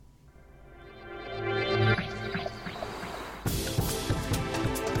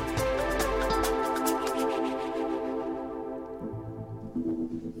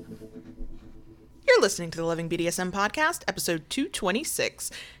listening to the Loving BDSM podcast, episode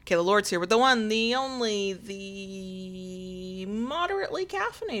 226. Kayla Lords here with the one, the only, the moderately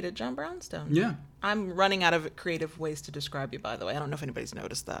caffeinated John Brownstone. Yeah. I'm running out of creative ways to describe you, by the way. I don't know if anybody's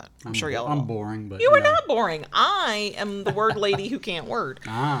noticed that. I'm sure y'all I'm boring, but... You are not boring. I am the word lady who can't word.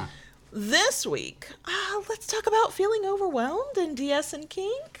 This week, let's talk about feeling overwhelmed in DS and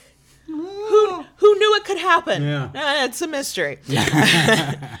kink. Who knew it could happen? Yeah. It's a mystery.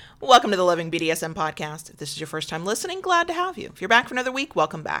 Welcome to the Loving BDSM podcast. If this is your first time listening, glad to have you. If you're back for another week,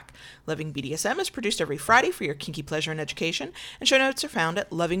 welcome back. Loving BDSM is produced every Friday for your kinky pleasure and education, and show notes are found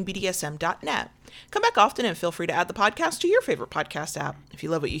at lovingbdsm.net. Come back often and feel free to add the podcast to your favorite podcast app. If you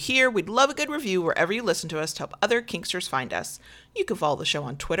love what you hear, we'd love a good review wherever you listen to us to help other kinksters find us. You can follow the show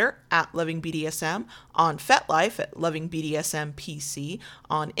on Twitter at LovingBDSM, on FetLife at LovingBDSMPC,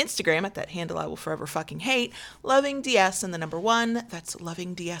 on Instagram at that handle I will forever fucking hate, LovingDS and the number 1, that's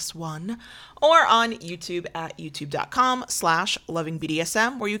LovingDS1, or on YouTube at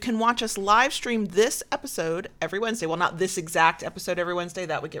youtube.com/LovingBDSM, where you can watch us live stream this episode every Wednesday. Well, not this exact episode every Wednesday,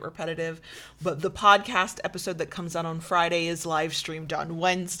 that would get repetitive, but the podcast episode that comes out on Friday is live streamed on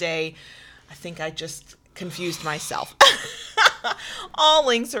Wednesday. I think I just confused myself. All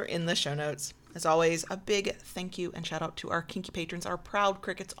links are in the show notes. As always, a big thank you and shout out to our kinky patrons, our proud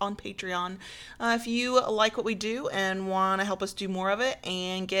crickets on Patreon. If you like what we do and want to help us do more of it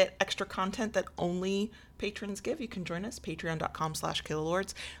and get extra content that only patrons give, you can join us,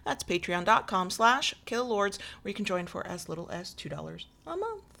 patreon.com/KaylaLords. That's patreon.com/KaylaLords, where you can join for as little as $2 a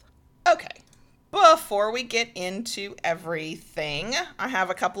month. Okay. Before we get into everything, I have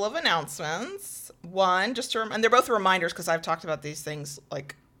a couple of announcements. One, just to and they're both reminders because I've talked about these things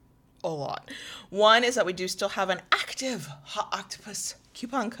like a lot. One is that we do still have an active Hot Octopuss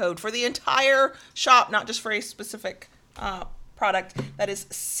coupon code for the entire shop, not just for a specific product. That is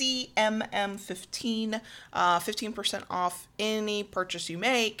CMM15, 15% off any purchase you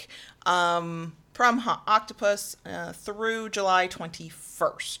make from Hot Octopuss through July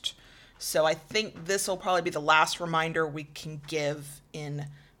 21st. So I think this will probably be the last reminder we can give in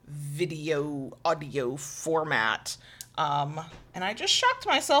video, audio format. And I just shocked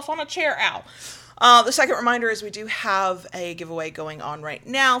myself on a chair. Ow. The second reminder is we do have a giveaway going on right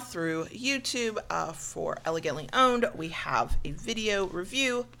now through YouTube for Elegantly Owned. We have a video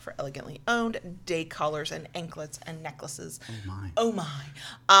review for Elegantly Owned day collars and anklets and necklaces. Oh my.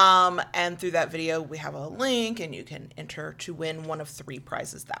 And through that video, we have a link and you can enter to win one of 3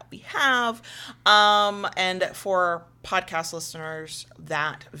 prizes that we have. And for podcast listeners,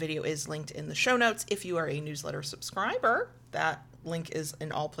 that video is linked in the show notes. If you are a newsletter subscriber, that link is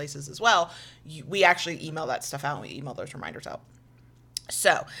in all places as well. We actually email that stuff out and we email those reminders out.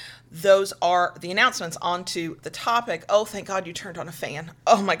 So those are the announcements. On to the topic. Oh, thank God you turned on a fan.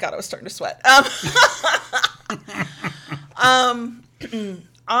 Oh my God, I was starting to sweat.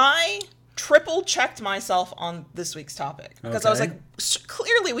 I triple checked myself on this week's topic because I was like,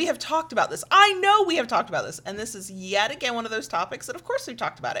 clearly we have talked about this. I know we have talked about this. And this is yet again one of those topics that of course we've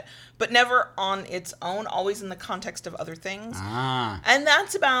talked about it, but never on its own, always in the context of other things. And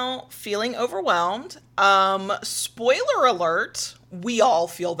that's about feeling overwhelmed. Spoiler alert, we all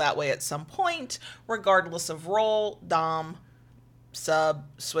feel that way at some point, regardless of role, dom, sub,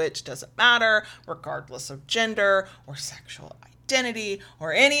 switch, doesn't matter, regardless of gender or sexual identity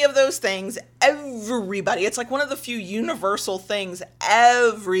or any of those things. Everybody, it's like one of the few universal things,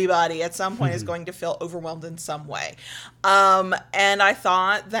 everybody at some point is going to feel overwhelmed in some way. And I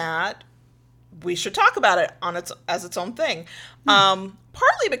thought that we should talk about it as its own thing.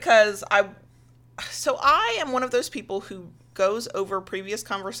 Partly because I am one of those people who goes over previous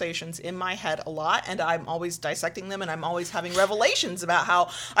conversations in my head a lot, and I'm always dissecting them, and I'm always having revelations about how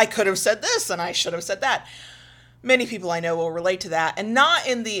I could have said this and I should have said that. Many people I know will relate to that, and not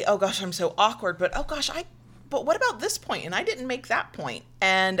in the, oh gosh, I'm so awkward, but oh gosh, but what about this point? And I didn't make that point.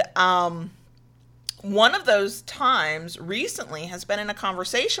 And one of those times recently has been in a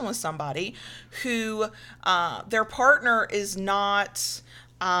conversation with somebody who their partner is not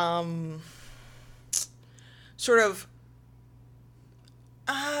I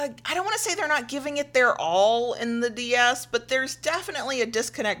don't want to say they're not giving it their all in the DS, but there's definitely a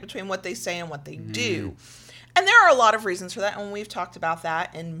disconnect between what they say and what they do. And there are a lot of reasons for that, and we've talked about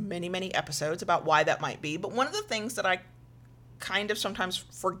that in many, many episodes about why that might be. But one of the things that I kind of sometimes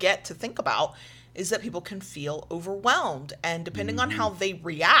forget to think about is that people can feel overwhelmed. And depending on how they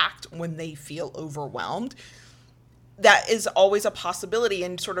react when they feel overwhelmed, that is always a possibility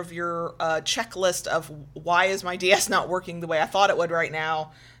in sort of your checklist of why is my DS not working the way I thought it would right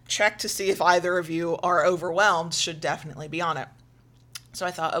now. Check to see if either of you are overwhelmed should definitely be on it. So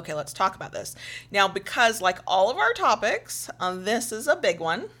I thought, okay, let's talk about this. Now, because like all of our topics, this is a big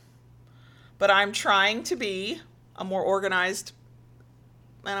one, but I'm trying to be a more organized,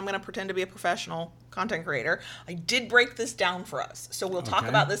 and I'm going to pretend to be a professional content creator. I did break this down for us. So we'll talk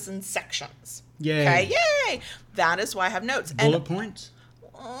about this in sections. Yay. Okay, yay! That is why I have notes. Bullet points?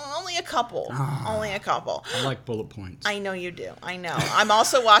 Only a couple. Only a couple. I like bullet points. I know you do. I know. I'm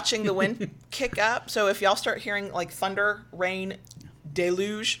also watching the wind kick up. So if y'all start hearing like thunder, rain,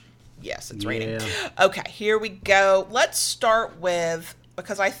 deluge, yes, it's raining. Okay, here we go. Let's start with,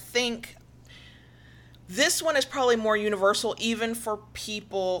 because I think this one is probably more universal even for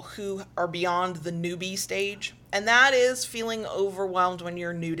people who are beyond the newbie stage. And that is feeling overwhelmed when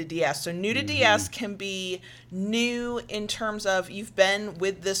you're new to DS. So new to DS can be new in terms of you've been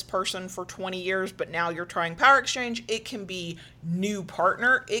with this person for 20 years, but now you're trying Power Exchange. It can be new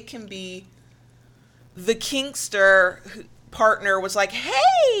partner. It can be the Kinkster partner was like,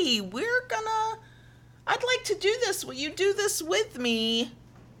 hey, I'd like to do this. Will you do this with me?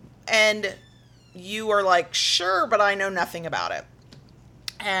 And you are like, sure, but I know nothing about it.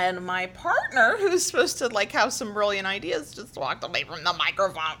 And my partner, who's supposed to like have some brilliant ideas, just walked away from the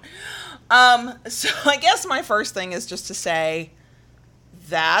microphone. So I guess my first thing is just to say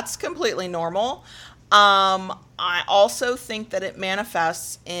that's completely normal. I also think that it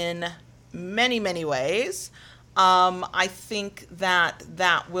manifests in many, many ways. I think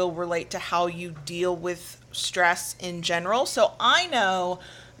that will relate to how you deal with stress in general. So I know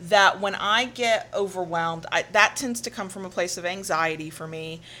that when I get overwhelmed, that tends to come from a place of anxiety for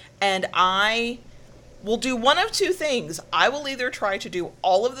me. And I will do one of two things. I will either try to do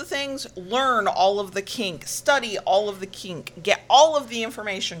all of the things, learn all of the kink, study all of the kink, get all of the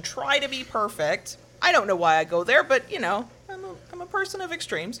information, try to be perfect. I don't know why I go there, but, you know, I'm a person of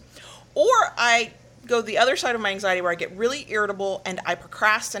extremes. Or I go the other side of my anxiety where I get really irritable and I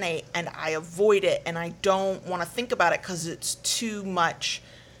procrastinate and I avoid it and I don't want to think about it because it's too much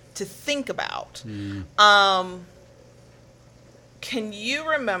to think about. Can you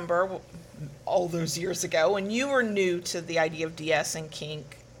remember all those years ago when you were new to the idea of DS and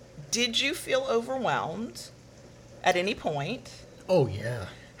kink, did you feel overwhelmed at any point? Oh yeah.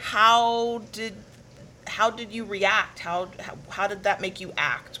 How did you react? How did that make you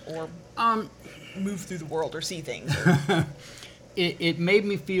act or move through the world or see things? It made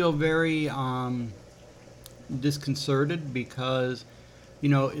me feel very disconcerted because, you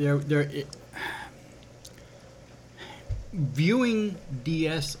know, viewing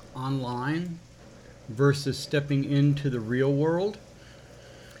DS online versus stepping into the real world,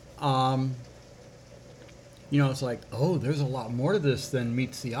 you know, it's like, oh, there's a lot more to this than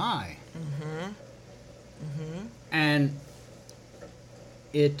meets the eye. And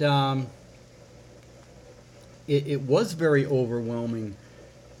it was very overwhelming,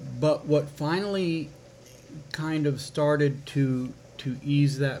 but what finally kind of started to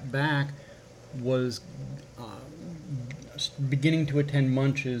ease that back was beginning to attend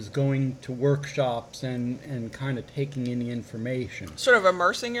munches, going to workshops, and kind of taking in the information. Sort of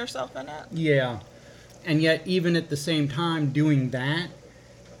immersing yourself in it? Yeah. And yet, even at the same time doing that,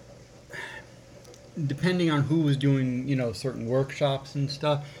 depending on who was doing, you know, certain workshops and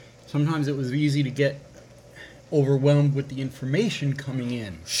stuff, sometimes it was easy to get overwhelmed with the information coming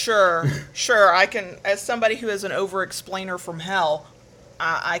in. Sure. I can, as somebody who is an over-explainer from hell,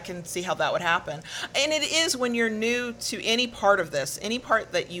 I can see how that would happen. And it is when you're new to any part of this, any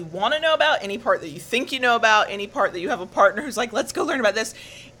part that you want to know about, any part that you think you know about, any part that you have a partner who's like, let's go learn about this.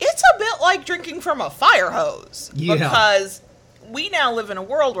 It's a bit like drinking from a fire hose. Yeah. Because we now live in a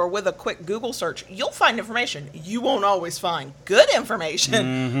world where with a quick Google search, you'll find information. You won't always find good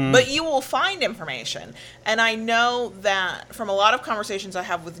information, but you will find information. And I know that from a lot of conversations I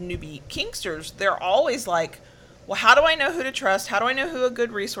have with newbie kinksters, they're always like, well, how do I know who to trust? How do I know who a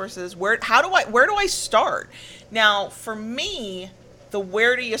good resource is? Where do I start? Now, for me, the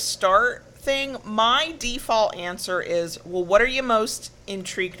where do you start thing, my default answer is, well, what are you most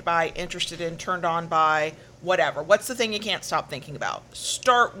intrigued by, interested in, turned on by, whatever? What's the thing you can't stop thinking about?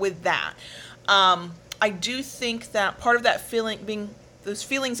 Start with that. I do think that part of that those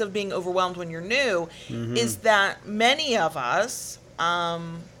feelings of being overwhelmed when you're new is that many of us,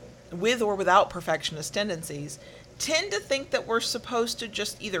 with or without perfectionist tendencies, tend to think that we're supposed to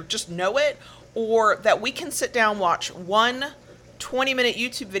either just know it, or that we can sit down, watch one 20-minute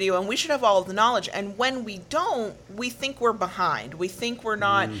YouTube video and we should have all of the knowledge. And when we don't, we think we're behind. We think we're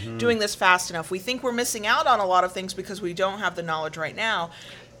not doing this fast enough. We think we're missing out on a lot of things because we don't have the knowledge right now.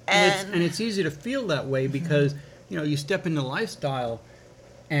 And it's easy to feel that way because, you know, you step into lifestyle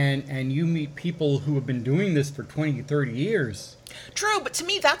and you meet people who have been doing this for 20, 30 years. True, but to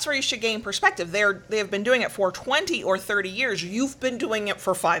me, that's where you should gain perspective. They have been doing it for 20 or 30 years. You've been doing it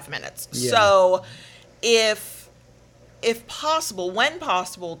for 5 minutes. Yeah. So if possible, when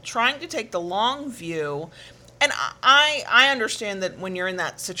possible, trying to take the long view. And I understand that when you're in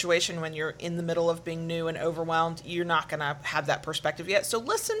that situation, when you're in the middle of being new and overwhelmed, you're not going to have that perspective yet. So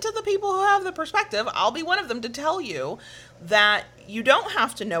listen to the people who have the perspective. I'll be one of them to tell you that you don't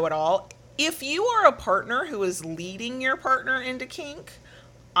have to know it all. If you are a partner who is leading your partner into kink,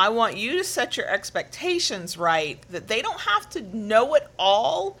 I want you to set your expectations right, that they don't have to know it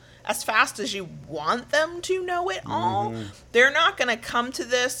all as fast as you want them to know it all. They're not going to come to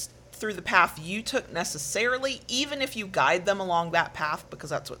this through the path you took necessarily, even if you guide them along that path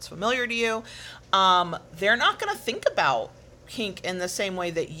because that's what's familiar to you. They're not going to think about kink in the same way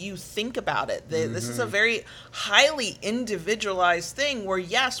that you think about it. This is a very highly individualized thing where,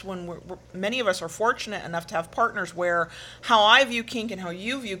 yes, when many of us are fortunate enough to have partners where how I view kink and how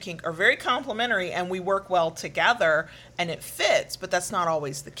you view kink are very complementary and we work well together and it fits, but that's not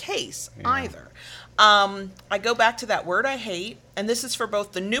always the case either. I go back to that word I hate, and this is for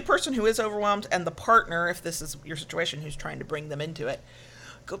both the new person who is overwhelmed and the partner, if this is your situation, who's trying to bring them into it.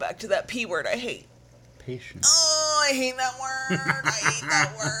 Go back to that P word I hate. Patience. Oh, I hate that word. I hate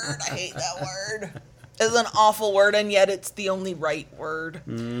that word. I hate that word. It's an awful word, and yet it's the only right word.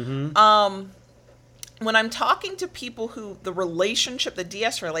 When I'm talking to people who the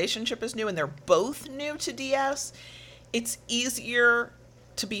DS relationship is new, and they're both new to DS, it's easier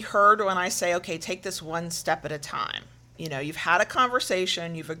to be heard when I say, okay, take this one step at a time. You know, you've had a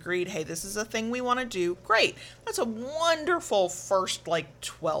conversation, you've agreed, hey, this is a thing we want to do. Great. That's a wonderful first,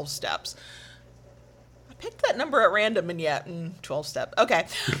 12 steps. I picked that number at random, and yet, 12 steps. Okay.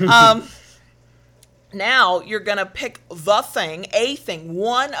 Now you're going to pick a thing,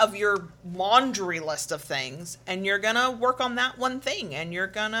 one of your laundry list of things, and you're going to work on that one thing, and you're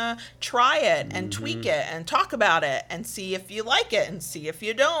going to try it and tweak it and talk about it and see if you like it and see if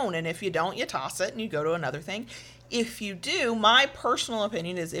you don't. And if you don't, you toss it and you go to another thing. If you do, my personal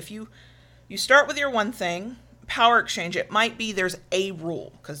opinion is if you start with your one thing, power exchange, it might be there's a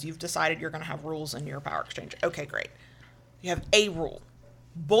rule because you've decided you're going to have rules in your power exchange. Okay, great. You have a rule.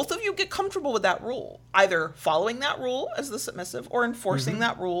 Both of you get comfortable with that rule, either following that rule as the submissive or enforcing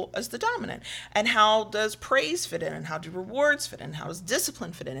that rule as the dominant. And how does praise fit in? And how do rewards fit in? How does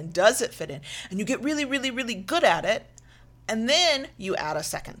discipline fit in? And does it fit in? And you get really, really, really good at it. And then you add a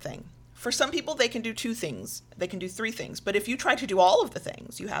second thing. For some people, they can do 2 things. They can do 3 things. But if you try to do all of the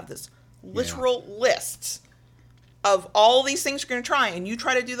things, you have this literal list of all these things you're going to try, and you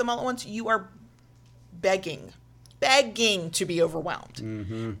try to do them all at once, you are begging to be overwhelmed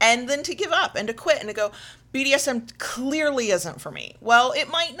and then to give up and to quit and to go, BDSM clearly isn't for me. Well, it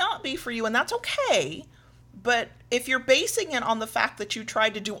might not be for you, and that's okay. But if you're basing it on the fact that you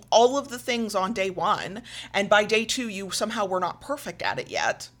tried to do all of the things on day 1 and by day 2 you somehow were not perfect at it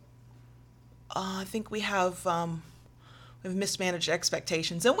yet, I think we have mismanaged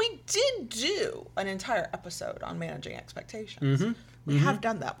expectations. And we did do an entire episode on managing expectations. We have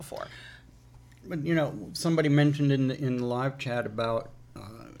done that before. But, somebody mentioned in the live chat about,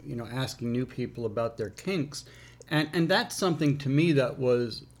 asking new people about their kinks. And that's something to me that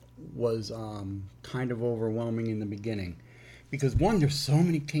was kind of overwhelming in the beginning. Because, one, there's so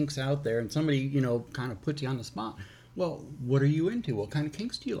many kinks out there, and somebody, kind of puts you on the spot. Well, what are you into? What kind of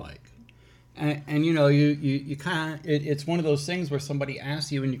kinks do you like? And you kind of, it's one of those things where somebody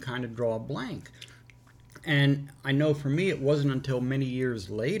asks you and you kind of draw a blank. And I know for me, it wasn't until many years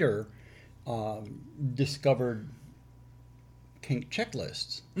later discovered kink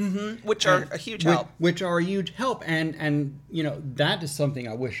checklists, which are a huge help. Which are a huge help, and that is something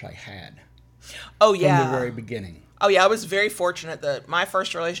I wish I had. Oh yeah, from the very beginning. Oh yeah, I was very fortunate that my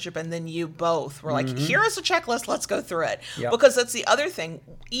first relationship and then you both were like, here is a checklist, let's go through it. Yep. Because that's the other thing.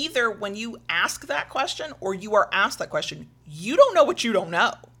 Either when you ask that question or you are asked that question, you don't know what you don't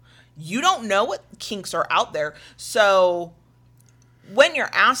know. You don't know what kinks are out there. So when you're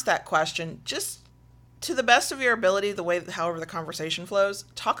asked that question, just to the best of your ability, however the conversation flows,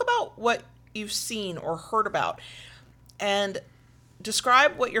 talk about what you've seen or heard about and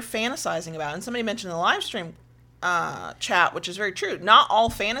describe what you're fantasizing about. And somebody mentioned in the live stream chat, which is very true. Not all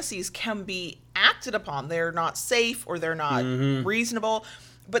fantasies can be acted upon. They're not safe or they're not reasonable,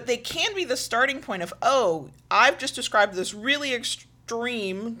 but they can be the starting point of, I've just described this really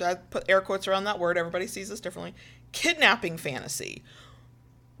extreme, I put air quotes around that word, everybody sees this differently, kidnapping fantasy.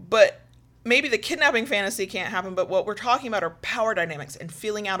 But maybe the kidnapping fantasy can't happen, but what we're talking about are power dynamics and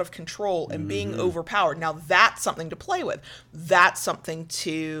feeling out of control and being overpowered. Now that's something to play with. That's something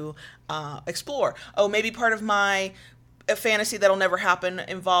to explore. Oh, maybe part of my fantasy that'll never happen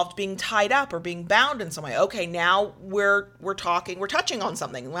involved being tied up or being bound in some way. Okay, now we're touching on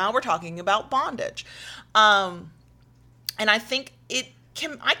something. Now we're talking about bondage. And I think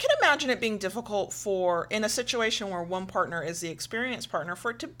I can imagine it being difficult in a situation where one partner is the experienced partner,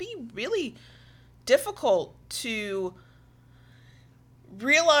 for it to be really difficult to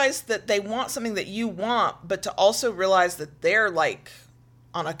realize that they want something that you want, but to also realize that they're like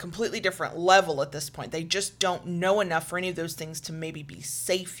on a completely different level at this point. They just don't know enough for any of those things to maybe be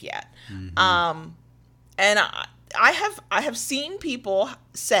safe yet. And I have seen people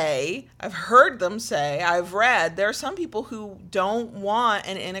say, I've heard them say, I've read, there are some people who don't want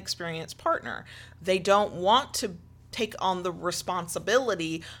an inexperienced partner. They don't want to take on the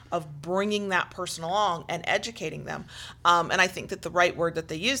responsibility of bringing that person along and educating them. And I think that the right word that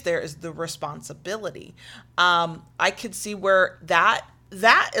they use there is the responsibility. I could see where that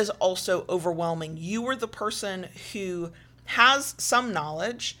is also overwhelming. You are the person who has some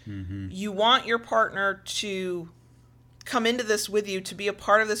knowledge. You want your partner to come into this with you, to be a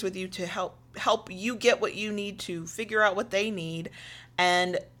part of this with you, to help you get what you need, to figure out what they need,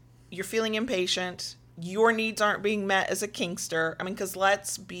 and you're feeling impatient. Your needs aren't being met as a kinkster. I mean, because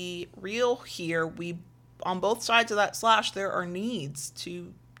let's be real here. On both sides of that slash, there are needs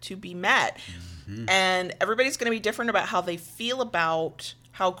to be met. And everybody's going to be different about how they feel about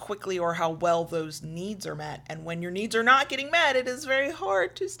how quickly or how well those needs are met. And when your needs are not getting met, it is very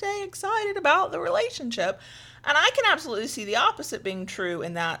hard to stay excited about the relationship. And I can absolutely see the opposite being true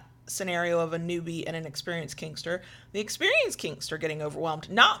in that scenario of a newbie and an experienced kinkster. The experienced kinkster getting overwhelmed,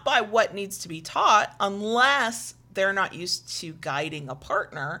 not by what needs to be taught, unless they're not used to guiding a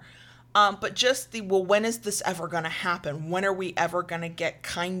partner, but just when is this ever going to happen? When are we ever going to get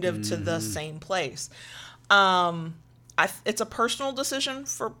kind of to the same place? It's a personal decision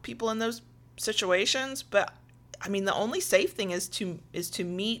for people in those situations, but I mean, the only safe thing is to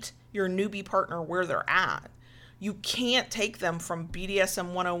meet your newbie partner where they're at. You can't take them from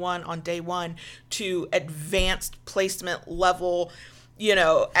BDSM 101 on day one to advanced placement level,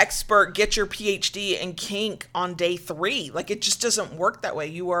 expert, get your PhD in kink on day 3. Like, it just doesn't work that way.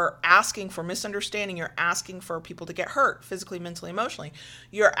 You are asking for misunderstanding. You're asking for people to get hurt physically, mentally, emotionally.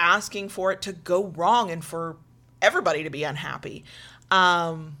 You're asking for it to go wrong and for everybody to be unhappy.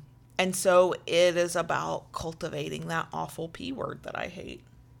 And so it is about cultivating that awful P word that I hate,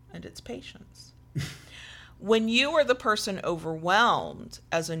 and it's patience. When you are the person overwhelmed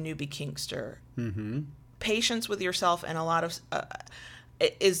as a newbie kinkster, patience with yourself and a lot of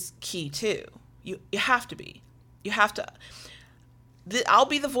is key too. You have to be. You have to. I'll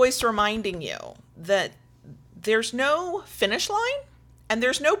be the voice reminding you that there's no finish line and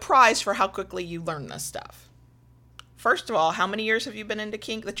there's no prize for how quickly you learn this stuff. First of all, how many years have you been into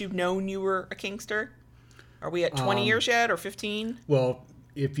kink that you've known you were a kinkster? Are we at 20 years yet, or 15? Well,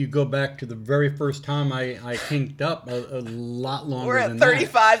 if you go back to the very first time I kinked up, a lot longer than that. We're at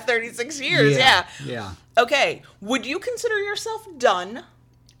 35, 36 years, Yeah. Okay, would you consider yourself done?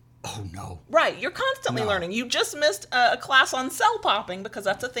 Oh, no. Right, you're constantly learning. You just missed a class on cell popping because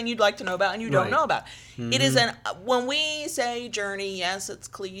that's a thing you'd like to know about and you don't know about. It is when we say journey, yes, it's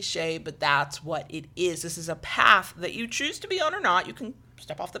cliche, but that's what it is. This is a path that you choose to be on or not. You can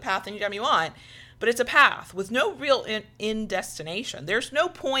step off the path anytime you want. But it's a path with no real in destination. There's no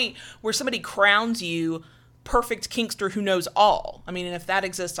point where somebody crowns you perfect kinkster who knows all. I mean, and if that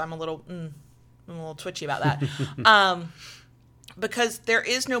exists, I'm a little twitchy about that. Because there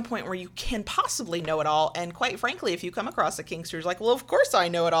is no point where you can possibly know it all. And quite frankly, if you come across a kinkster who's like, well, of course I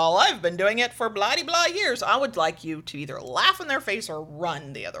know it all. I've been doing it for blah-de-blah years. I would like you to either laugh in their face or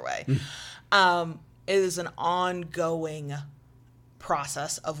run the other way. It is an ongoing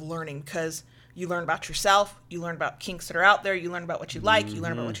process of learning because you learn about yourself, you learn about kinks that are out there, you learn about what you like, you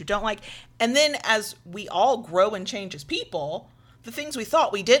learn about what you don't like. And then as we all grow and change as people, the things we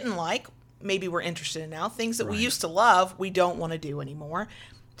thought we didn't like, maybe we're interested in now. Things that we used to love, we don't want to do anymore.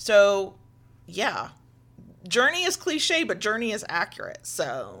 So, yeah. Journey is cliche, but journey is accurate.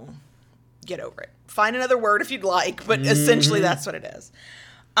 So, get over it. Find another word if you'd like, but essentially that's what it is.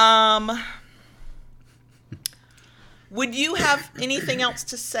 Would you have anything else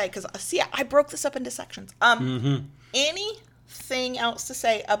to say? Because, see, I broke this up into sections. Anything else to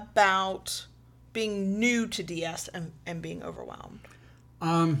say about being new to DS and being overwhelmed?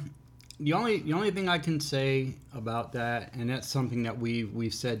 The only thing I can say about that, and that's something that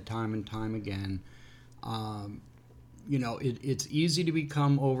we've said time and time again, it's easy to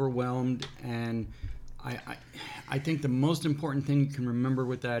become overwhelmed, and I think the most important thing you can remember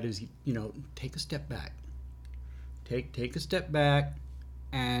with that is, take a step back. Take a step back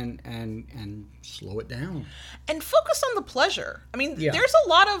and slow it down. And focus on the pleasure. I mean, there's a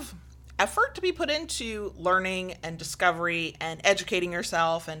lot of effort to be put into learning and discovery and educating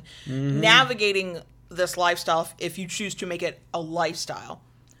yourself and navigating this lifestyle if you choose to make it a lifestyle.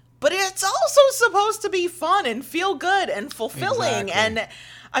 But it's also supposed to be fun and feel good and fulfilling. Exactly. And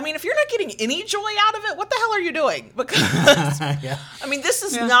I mean, if you're not getting any joy out of it, what the hell are you doing? Because, I mean, this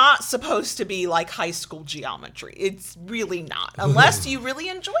is not supposed to be like high school geometry. It's really not. Unless you really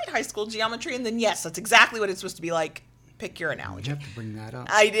enjoyed high school geometry, and then yes, that's exactly what it's supposed to be like. Pick your analogy. You have to bring that up.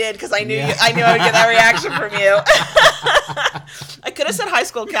 I did, because I knew I knew I would get that reaction from you. I could have said high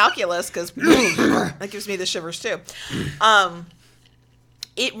school calculus, because that gives me the shivers too. And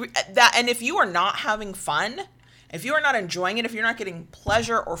if you are not having fun, if you are not enjoying it, if you're not getting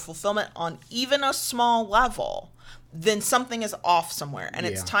pleasure or fulfillment on even a small level, then something is off somewhere. And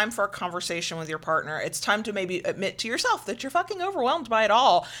it's time for a conversation with your partner. It's time to maybe admit to yourself that you're fucking overwhelmed by it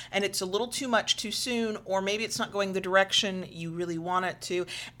all. And it's a little too much too soon, or maybe it's not going the direction you really want it to.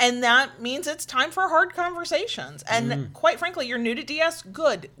 And that means it's time for hard conversations. And quite frankly, you're new to DS,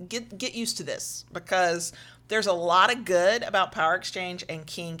 good. Get used to this, because there's a lot of good about power exchange and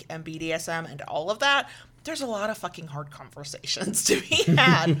kink and BDSM and all of that. There's a lot of fucking hard conversations to be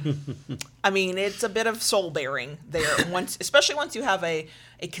had. I mean, it's a bit of soul bearing there, especially once you have a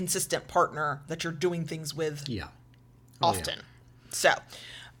consistent partner that you're doing things with often. Yeah. So,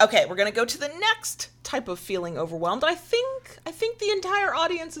 okay, we're going to go to the next type of feeling overwhelmed. I think the entire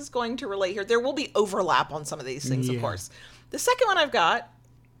audience is going to relate here. There will be overlap on some of these things, of course. The second one I've got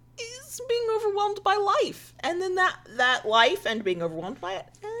is being overwhelmed by life. And then that life and being overwhelmed by it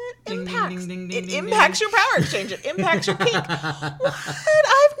impacts your power exchange. It impacts your kink. What?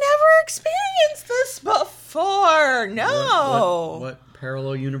 I've never experienced this before. No. What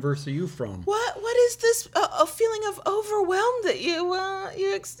parallel universe are you from? What is this a feeling of overwhelmed that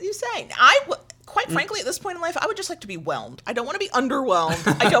you say? Quite frankly, at this point in life, I would just like to be whelmed. I don't want to be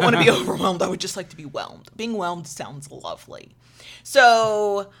underwhelmed. I don't want to be overwhelmed. I would just like to be whelmed. Being whelmed sounds lovely.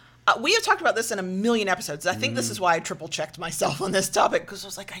 So we have talked about this in a million episodes. I think this is why I triple checked myself on this topic, because I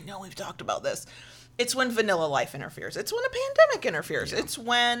was like, I know we've talked about this. It's when vanilla life interferes. It's when a pandemic interferes. Yeah. It's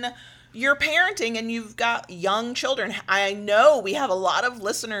when you're parenting and you've got young children. I know we have a lot of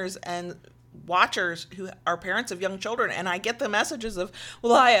listeners and watchers who are parents of young children, and I get the messages of,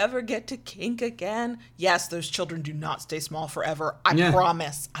 will I ever get to kink again? Yes, those children do not stay small forever. I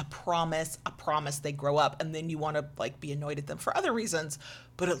promise they grow up, and then you want to be annoyed at them for other reasons,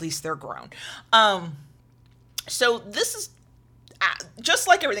 but at least they're grown. So this is just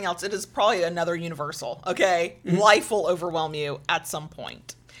like everything else. It is probably another universal. Okay, life will overwhelm you at some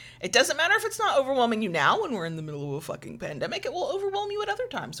point. It doesn't matter if it's not overwhelming you now when we're in the middle of a fucking pandemic. It will overwhelm you at other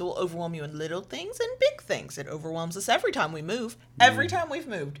times. It will overwhelm you in little things and big things. It overwhelms us every time we move. Every time we've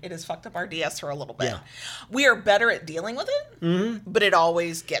moved, it has fucked up our DS for a little bit. Yeah. We are better at dealing with it, but it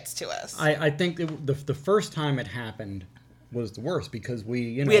always gets to us. I think the first time it happened was the worst, because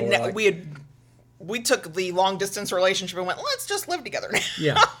we took the long distance relationship and went, let's just live together now.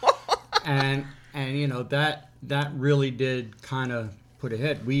 Yeah. and that really did kind of put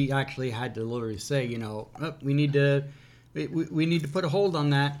ahead. We actually had to literally say, we need to put a hold on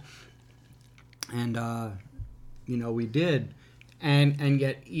that, and we did, and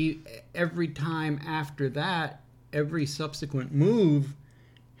yet every time after that, every subsequent move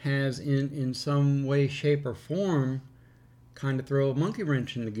has in some way, shape, or form kind of throw a monkey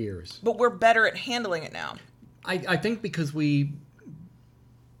wrench in the gears. But we're better at handling it now. I think because we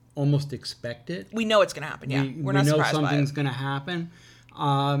almost expect it. We know it's going to happen. Yeah, we're not surprised by it. We know something's going to happen.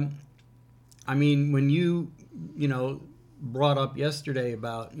 I mean, when you brought up yesterday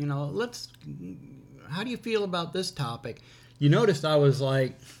about, how do you feel about this topic? You noticed I was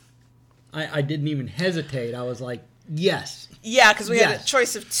like, I didn't even hesitate. I was like, yes. Yeah, because we had a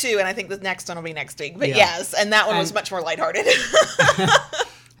choice of two, and I think the next one will be next week. But yes, and that one was much more lighthearted.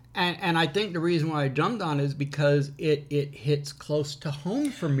 And I think the reason why I jumped on it is because it hits close to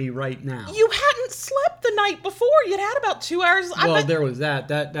home for me right now. You hadn't slept the night before. You'd had about 2 hours. Well, there was that.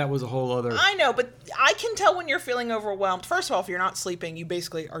 That was a whole other... I know, but I can tell when you're feeling overwhelmed. First of all, if you're not sleeping, you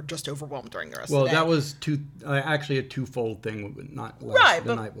basically are just overwhelmed during the rest of the day. Well, that was actually a twofold thing, not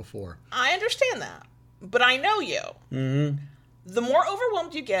the night before. I understand that. But I know you. Mm-hmm. The more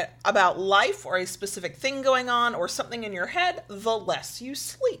overwhelmed you get about life or a specific thing going on or something in your head, the less you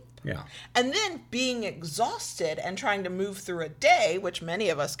sleep. Yeah. And then being exhausted and trying to move through a day, which many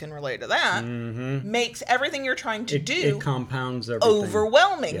of us can relate to that, makes everything you're trying to do it compounds everything.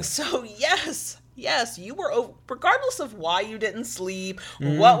 Overwhelming. Yeah. So yes, you were, regardless of why you didn't sleep,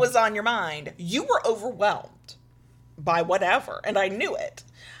 what was on your mind, you were overwhelmed by whatever, and I knew it.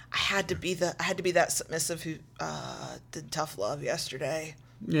 I had to be that submissive who did tough love yesterday.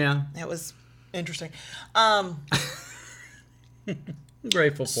 Yeah. It was interesting.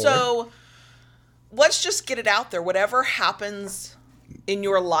 Grateful for it. So let's just get it out there. Whatever happens in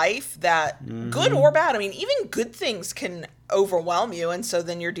your life, that good or bad, I mean, even good things can overwhelm you, and so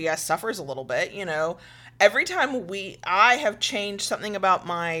then your DS suffers a little bit. Every time I have changed something about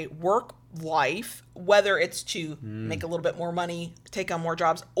my work life, whether it's to make a little bit more money, take on more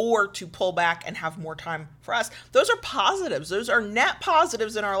jobs, or to pull back and have more time for us, those are positives. Those are net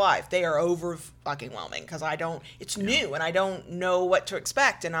positives in our life. They are over fucking whelming because it's new and I don't know what to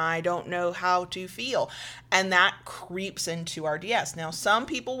expect and I don't know how to feel. And that creeps into our DS. Now, some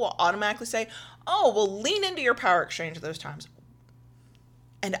people will automatically say, oh, well, lean into your power exchange at those times.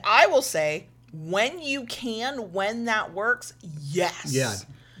 And I will say, when you can, when that works, yes. Yeah.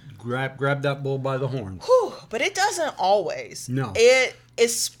 Grab that bull by the horns. Whew, but it doesn't always. No. It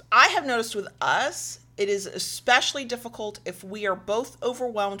is. I have noticed with us, it is especially difficult if we are both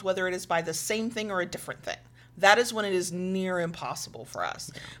overwhelmed, whether it is by the same thing or a different thing. That is when it is near impossible for us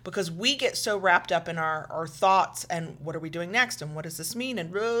because we get so wrapped up in our thoughts and what are we doing next and what does this mean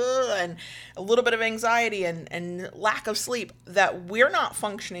and a little bit of anxiety and lack of sleep that we're not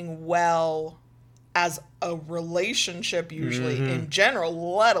functioning well as a relationship usually in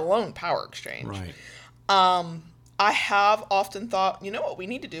general, let alone power exchange. Right. I have often thought, what we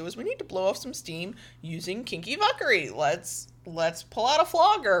need to do is we need to blow off some steam using kinky fuckery. Let's pull out a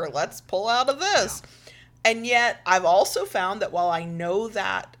flogger. Let's pull out of this. Yeah. And yet I've also found that while I know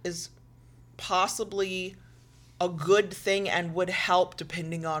that is possibly a good thing and would help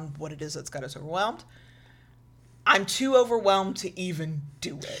depending on what it is that's got us overwhelmed, I'm too overwhelmed to even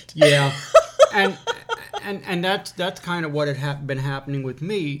do it. Yeah. And that's kind of what had been happening with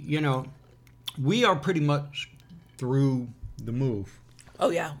me. We are pretty much through the move.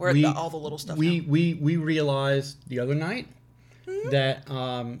 Oh yeah, we're at all the little stuff. We realized the other night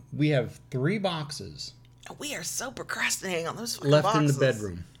that we have 3 boxes. We are so procrastinating on those fucking left boxes. in the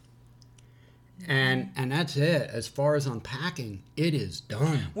bedroom. And that's it. As far as unpacking, it is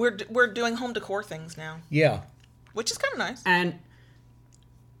done. We're doing home decor things now. Yeah. Which is kind of nice. And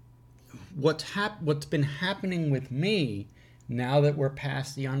what's been happening with me now that we're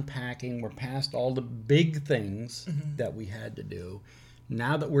past the unpacking, we're past all the big things that we had to do.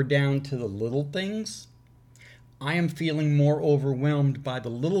 Now that we're down to the little things, I am feeling more overwhelmed by the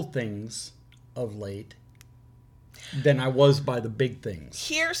little things of late than I was by the big things.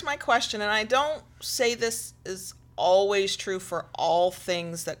 Here's my question, and I don't say this is always true for all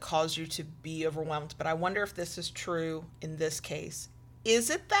things that cause you to be overwhelmed, but I wonder if this is true in this case. Is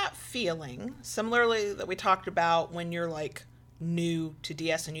it that feeling, similarly that we talked about when you're like new to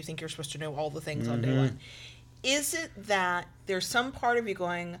DS and you think you're supposed to know all the things on day one? Is it that there's some part of you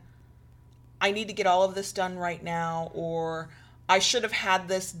going, I need to get all of this done right now, or I should have had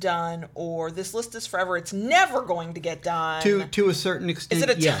this done, or this list is forever, it's never going to get done? To a certain extent, is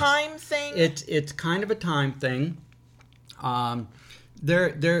it a yes. time thing? It's kind of a time thing.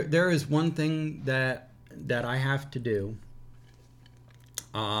 There is one thing that I have to do.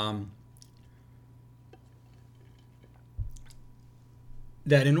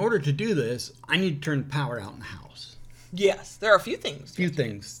 That in order to do this, I need to turn the power out in the house. Yes, there are a few things. Few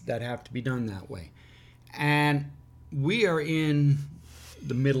things that have to be done that way. And we are in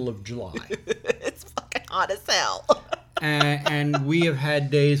the middle of July. It's fucking hot as hell. and we have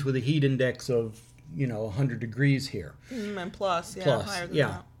had days with a heat index of, 100 degrees here. And plus, yeah, plus, higher than yeah.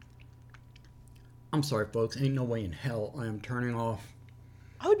 that. I'm sorry, folks. Ain't no way in hell I am turning off.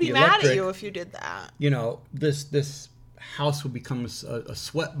 I would be mad at you if you did that. This house would become a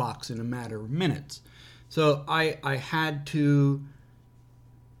sweat box in a matter of minutes. So I had to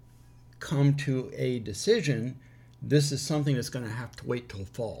come to a decision. This is something that's going to have to wait till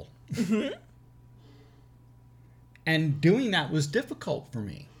fall. Mm-hmm. And doing that was difficult for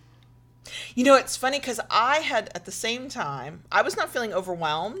me. It's funny because I had, at the same time, I was not feeling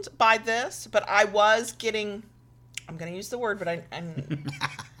overwhelmed by this, but I was getting, I'm going to use the word, but I'm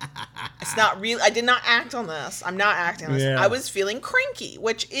it's not real. I did not act on this. I'm not acting on this. Yeah. I was feeling cranky,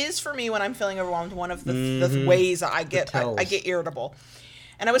 which is for me when I'm feeling overwhelmed, one of the ways I get irritable.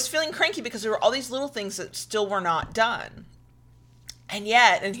 And I was feeling cranky because there were all these little things that still were not done. And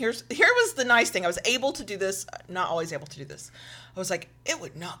yet, and here was the nice thing. I was able to do this, not always able to do this. I was like, it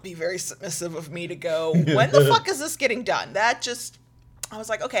would not be very submissive of me to go, when the fuck is this getting done? I was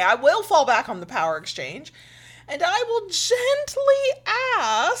like, okay, I will fall back on the power exchange, and I will gently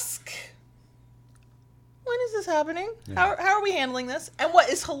ask, when is this happening? Yeah. How are we handling this? And what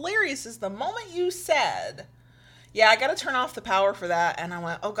is hilarious is the moment you said, yeah, I got to turn off the power for that. And I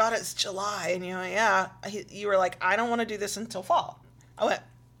went, oh God, it's July. And you went, yeah. You were like, I don't want to do this until fall. I went,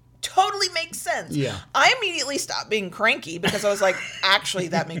 totally makes sense. Yeah. I immediately stopped being cranky because I was like, actually,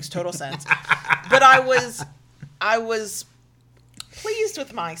 that makes total sense. But I was pleased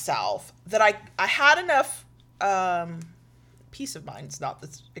with myself that I had enough, peace of mind is not the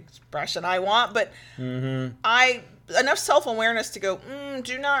expression I want, but enough self-awareness to go,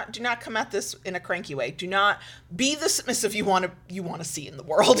 do not come at this in a cranky way. Do not be the submissive you want to see in the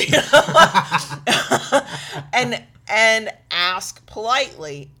world, you know? and ask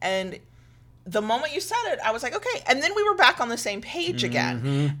politely. And the moment you said it, I was like, okay. And then we were back on the same page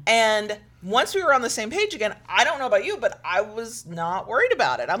again. And once we were on the same page again, I don't know about you, but I was not worried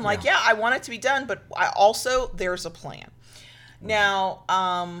about it. I'm like, yeah, I want it to be done, but there's a plan. Now,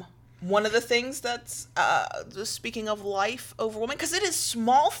 one of the things that's, speaking of life overwhelming, because it is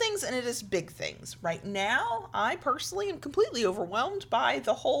small things and it is big things. Right now, I personally am completely overwhelmed by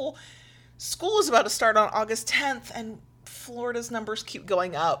the whole school is about to start on August 10th, and Florida's numbers keep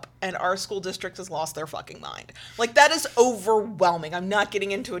going up, and our school district has lost their fucking mind. Like, that is overwhelming. I'm not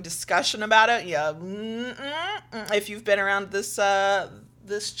getting into a discussion about it. Yeah, if you've been around this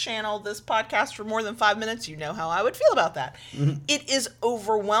channel, this podcast for more than 5 minutes, you know how I would feel about that. Mm-hmm. It is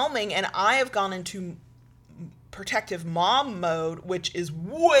overwhelming, and I have gone into protective mom mode, which is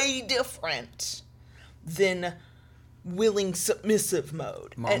way different than willing submissive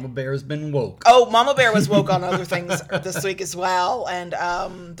mode. Mama Bear's been woke. Oh, Mama Bear was woke on other things this week as well, and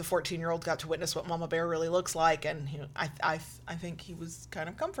the 14-year-old got to witness what Mama Bear really looks like, and I think he was kind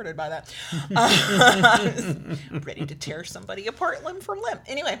of comforted by that. Ready to tear somebody apart limb from limb.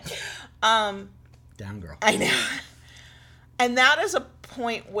 Anyway, damn girl. I know. And that is a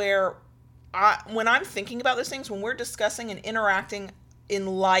point where when I'm thinking about those things, when we're discussing and interacting in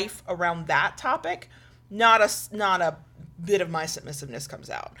life around that topic, not a bit of my submissiveness comes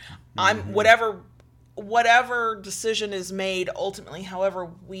out. I'm whatever decision is made ultimately, however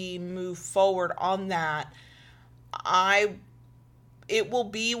we move forward on that, it will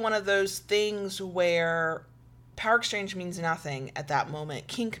be one of those things where power exchange means nothing at that moment.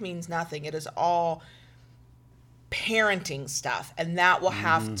 Kink means nothing. It is all parenting stuff, and that will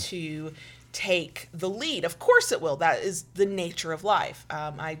have to take the lead. Of course it will. That is the nature of life.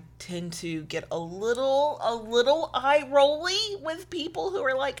 I tend to get a little eye rolly with people who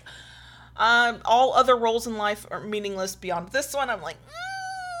are like, all other roles in life are meaningless beyond this one. I'm like,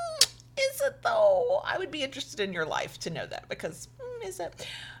 is it though? I would be interested in your life to know that, because is it?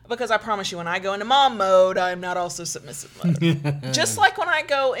 Because I promise you, when I go into mom mode, I'm not also submissive mode. Just like when I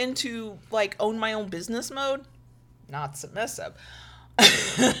go into like own my own business mode, not submissive.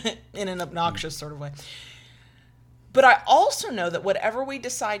 In an obnoxious sort of way. But I also know that whatever we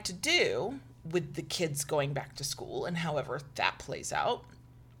decide to do with the kids going back to school and however that plays out,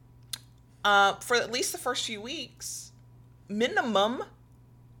 for at least the first few weeks, minimum,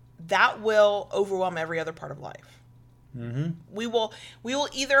 that will overwhelm every other part of life. Mm-hmm. We will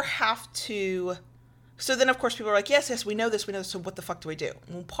either have to. So then, of course, people are like, yes, we know this. So what the fuck do we do?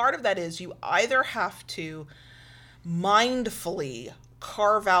 Well, part of that is you either have to mindfully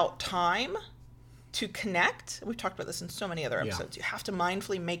carve out time to connect. We've talked about this in so many other episodes. You have to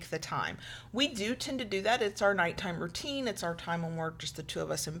mindfully make the time. We do tend to do that. It's our nighttime routine. It's our time when we're just the two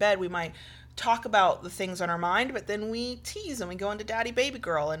of us in bed. We might talk about the things on our mind, but then we tease and we go into daddy baby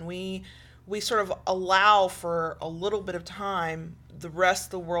girl, and we sort of allow for a little bit of time the rest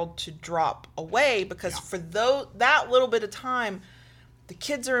of the world to drop away, because for that little bit of time, the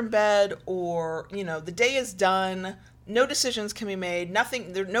kids are in bed, or, the day is done. No decisions can be made.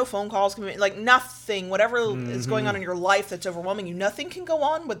 Nothing. No phone calls can be made. Like nothing. Whatever is going on in your life that's overwhelming you, nothing can go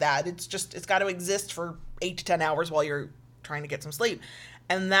on with that. It's got to exist for 8 to 10 hours while you're trying to get some sleep.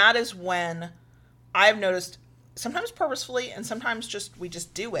 And that is when I've noticed, sometimes purposefully and sometimes we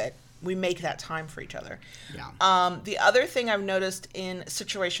just do it. We make that time for each other. Yeah. The other thing I've noticed in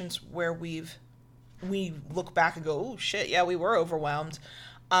situations where we look back and go, oh shit, yeah, we were overwhelmed.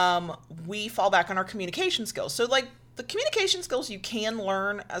 We fall back on our communication skills. So like the communication skills you can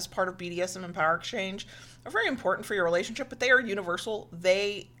learn as part of BDSM and Power Exchange are very important for your relationship, but they are universal.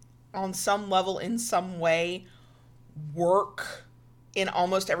 They, on some level, in some way, work in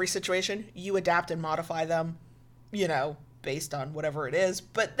almost every situation. You adapt and modify them, based on whatever it is,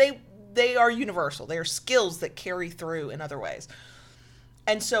 but they are universal. They are skills that carry through in other ways.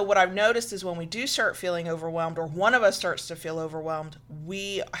 And so what I've noticed is when we do start feeling overwhelmed, or one of us starts to feel overwhelmed,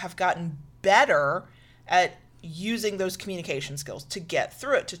 we have gotten better at using those communication skills to get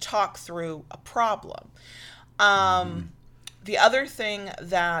through it, to talk through a problem. The other thing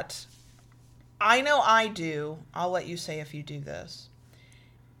that I know I do, I'll let you say if you do this,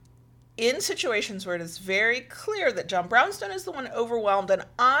 in situations where it is very clear that John Brownstone is the one overwhelmed and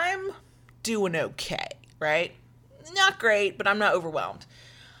I'm doing okay, right? Not great, but I'm not overwhelmed.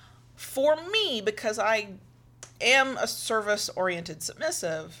 For me, because I am a service-oriented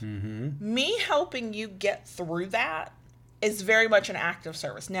submissive, me helping you get through that is very much an act of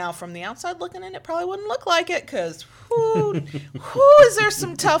service. Now, from the outside looking in, it probably wouldn't look like it, because is there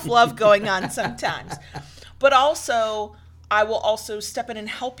some tough love going on sometimes. But also, I will also step in and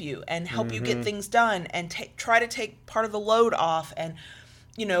help you get things done, and try to take part of the load off, and,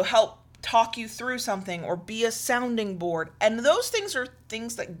 help talk you through something, or be a sounding board. And those things are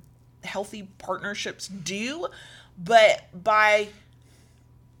things that healthy partnerships do. But by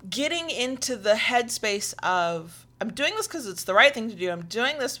getting into the headspace of, I'm doing this because it's the right thing to do, I'm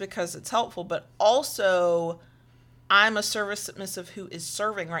doing this because it's helpful, but also I'm a service submissive who is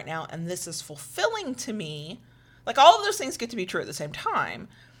serving right now, and this is fulfilling to me, like all of those things get to be true at the same time,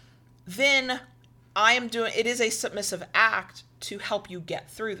 then it is a submissive act to help you get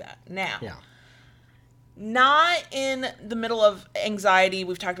through that. Now, not in the middle of anxiety,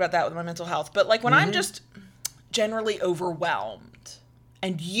 we've talked about that with my mental health, but like when I'm just generally overwhelmed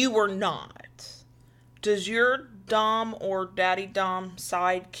and you are not, does your Dom or Daddy Dom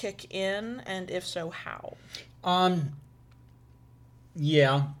side kick in? And if so, how?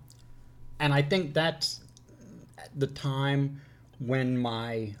 Yeah. And I think that's the time when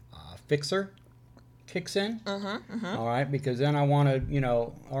my fixer kicks in. All right, because then I want to,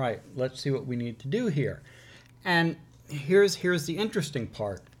 all right, let's see what we need to do here. And here's the interesting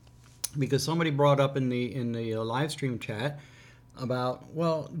part, because somebody brought up in the live stream chat about,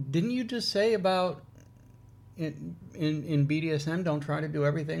 well, didn't you just say about in BDSM, don't try to do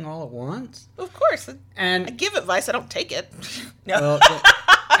everything all at once? Of course. And I give advice, I don't take it. No. Well,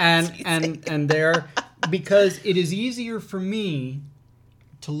 and there, because it is easier for me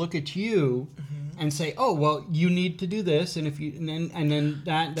to look at you and say, oh, well, you need to do this, and if you and then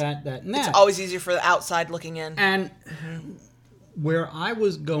that. It's always easier for the outside looking in. And where I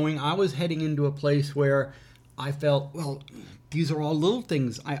was going, I was heading into a place where I felt, well, these are all little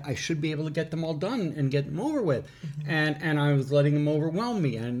things. I should be able to get them all done and get them over with. And I was letting them overwhelm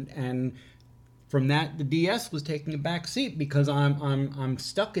me. And from that, the DS was taking a back seat, because I'm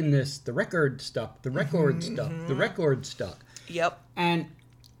stuck in this, the record stuck. Yep. And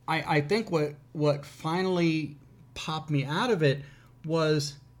I think what finally popped me out of it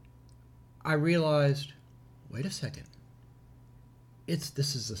was I realized, wait a second.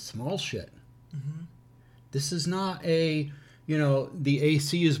 This is a small shit. This is not a, the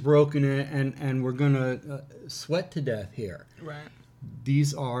AC is broken and we're going to sweat to death here. Right.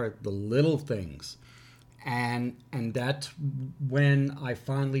 These are the little things. And that's when I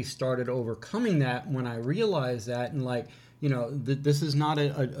finally started overcoming that, when I realized that, and like, this is not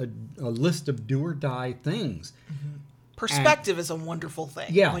a list of do or die things. Perspective is a wonderful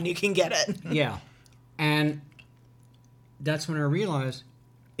thing when you can get it. Yeah. And that's when I realized,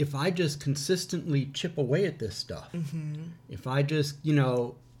 if I just consistently chip away at this stuff, if I just,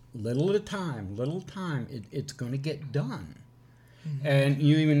 little at a time, it's going to get done. And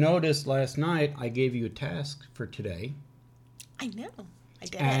you even noticed last night I gave you a task for today. I know. I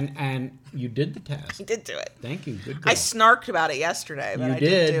did. And you did the task. I did do it. Thank you. Good girl. I snarked about it yesterday, but you I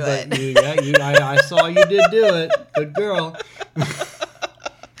did do it. I saw you did do it. Good girl.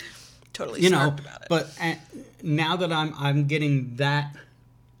 Totally snarked about it. But now that I'm getting that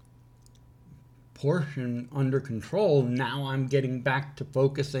portion under control, now I'm getting back to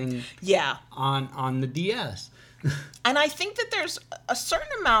focusing on the DS. And I think that there's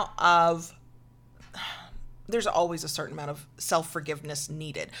always a certain amount of self-forgiveness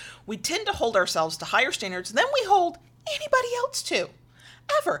needed. We tend to hold ourselves to higher standards than we hold anybody else to.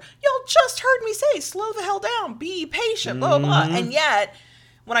 Ever. Y'all just heard me say, slow the hell down, be patient, blah, blah, blah. And yet,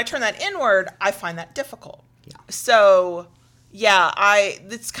 when I turn that inward, I find that difficult. Yeah. So,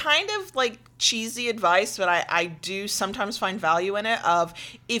 it's kind of like cheesy advice, but I do sometimes find value in it, of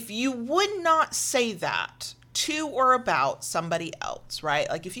if you would not say that to or about somebody else, right?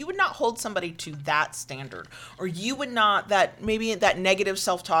 Like if you would not hold somebody to that standard, or you would not, that maybe that negative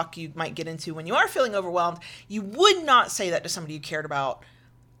self-talk you might get into when you are feeling overwhelmed, you would not say that to somebody you cared about,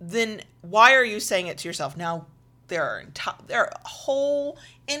 then why are you saying it to yourself? Now, there are whole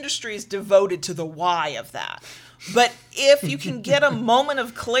industries devoted to the why of that. But if you can get a moment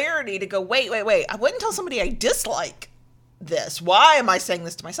of clarity to go, wait, I wouldn't tell somebody I dislike this. Why am I saying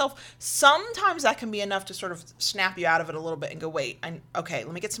this to myself? Sometimes that can be enough to sort of snap you out of it a little bit and go, wait, okay,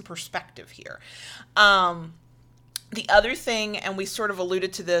 let me get some perspective here. The other thing, and we sort of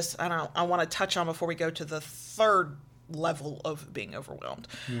alluded to this, I want to touch on before we go to the third level of being overwhelmed,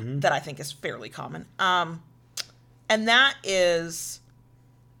 that I think is fairly common. And that is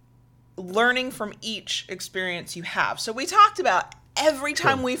learning from each experience you have. So we talked about every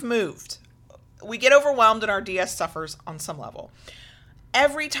time we've moved, we get overwhelmed and our DS suffers on some level.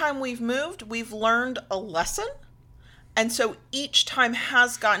 Every time we've moved, we've learned a lesson. And so each time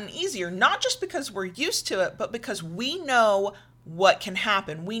has gotten easier, not just because we're used to it, but because we know what can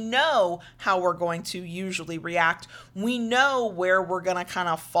happen. We know how we're going to usually react. We know where we're going to kind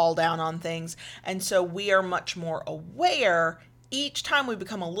of fall down on things. And so we are much more aware. Each time we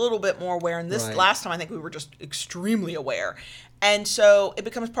become a little bit more aware. And this last time, I think we were just extremely aware. And so it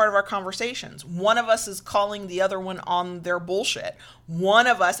becomes part of our conversations. One of us is calling the other one on their bullshit. One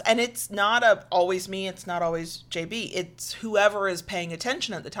of us, and it's not always me, it's not always JB, it's whoever is paying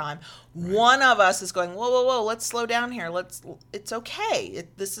attention at the time. Right. One of us is going, whoa, let's slow down here. It's okay.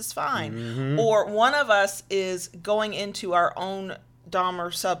 This is fine. Mm-hmm. Or one of us is going into our own dom or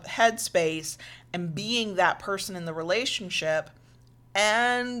sub headspace and being that person in the relationship.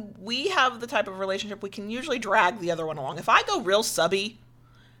 And we have the type of relationship we can usually drag the other one along. If I go real subby,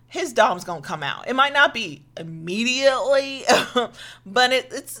 his dom's gonna come out. It might not be immediately, but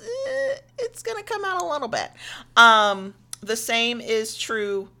it's gonna come out a little bit. The same is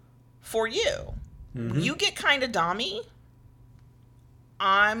true for you. Mm-hmm. You get kind of dommy,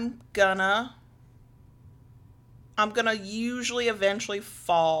 I'm gonna usually eventually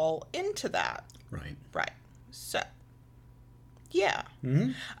fall into that. Right. So. Yeah.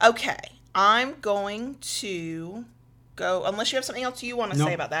 Mm-hmm. Okay. I'm going to go, unless you have something else you want to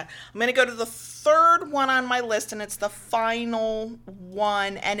say about that. I'm going to go to the third one on my list, and it's the final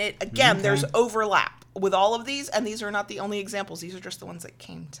one. And there's overlap with all of these, and these are not the only examples. These are just the ones that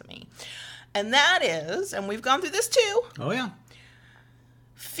came to me. And that is, and we've gone through this too. Oh, yeah.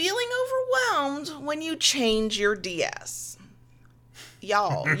 Feeling overwhelmed when you change your DS.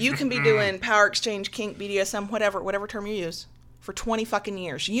 Y'all, you can be doing power exchange, kink, BDSM, whatever term you use, for 20 fucking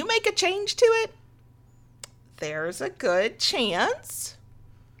years. You make a change to it, there's a good chance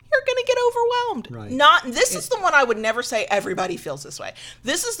you're going to get overwhelmed. Right. This is the one I would never say everybody feels this way.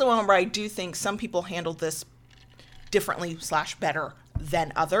 This is the one where I do think some people handle this differently / better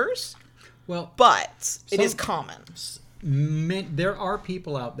than others. Well, but it is common. There are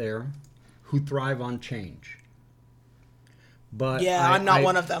people out there who thrive on change. But yeah, I'm not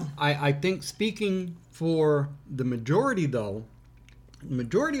one of them. I think speaking for the majority, though, the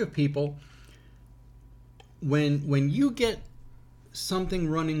majority of people, when you get something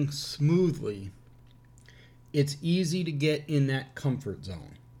running smoothly, it's easy to get in that comfort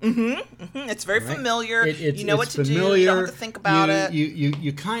zone. Mm-hmm. Mm-hmm. It's very familiar. You know what to do. You don't have to think about it.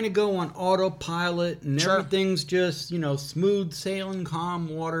 You kind of go on autopilot, and everything's just smooth sailing, calm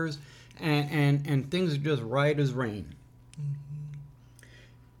waters, and things are just right as rain.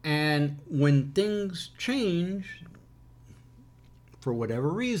 And when things change, for whatever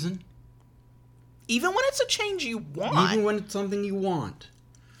reason, even when it's a change you want, even when it's something you want,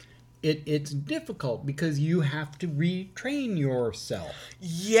 it's difficult because you have to retrain yourself.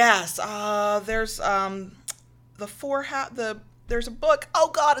 Yes, there's there's a book. Oh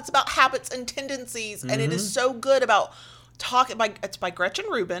God, it's about habits and tendencies, and it is so good about talking. It's by Gretchen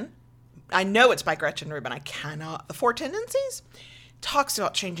Rubin. I know it's by Gretchen Rubin. The 4 Tendencies. Talks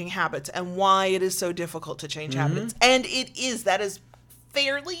about changing habits and why it is so difficult to change habits. And that is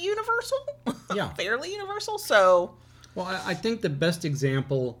fairly universal. Yeah. Fairly universal. So. Well, I think the best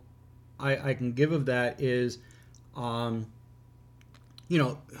example I can give of that is,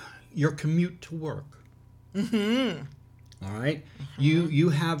 your commute to work. Mm-hmm. All right. Mm-hmm. You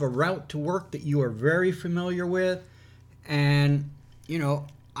have a route to work that you are very familiar with. And,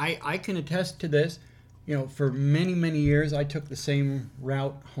 I can attest to this. For many, many years, I took the same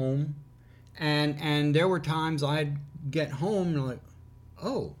route home. And there were times I'd get home and like,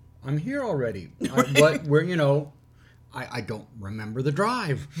 oh, I'm here already. I don't remember the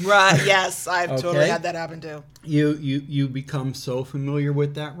drive. Right, yes, I've totally had that happen too. You become so familiar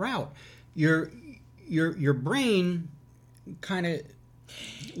with that route. Your brain kind of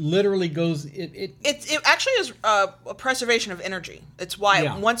literally goes it actually is a preservation of energy. It's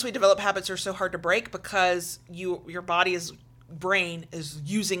why once we develop habits, they're so hard to break, because your body is brain is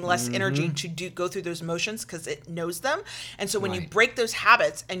using less energy to go through those motions because it knows them. And so when you Right. break those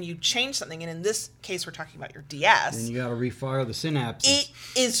habits and you change something, and in this case we're talking about your DS, And you got to refire the synapses.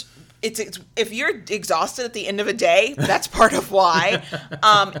 it's if you're exhausted at the end of a day, that's part of why.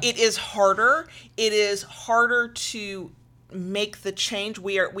 It is harder. It is harder to make the change.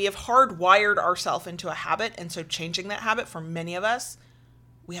 We have hardwired ourselves into a habit, and so changing that habit for many of us,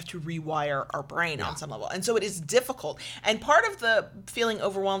 we have to rewire our brain on some level. And so it is difficult. And part of the feeling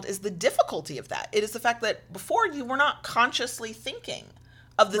overwhelmed is the difficulty of that. It is the fact that before you were not consciously thinking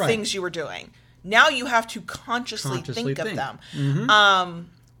of the Right. things you were doing. Now you have to consciously think of them.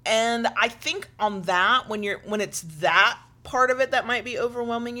 And I think on that, when it's that part of it that might be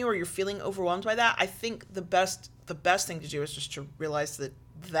overwhelming you, or you're feeling overwhelmed by that, I think the best thing to do is just to realize that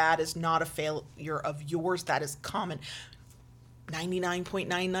that is not a failure of yours. That is common.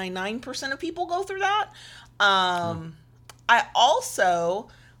 99.999% of people go through that. I also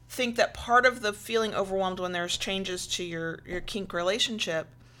think that part of the feeling overwhelmed when there's changes to your kink relationship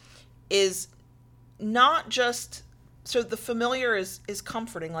is not just, so the familiar is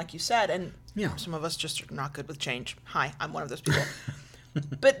comforting, like you said, and Yeah. some of us just are not good with change. Hi, I'm one of those people.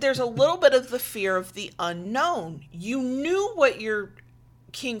 But there's a little bit of the fear of the unknown. You knew what your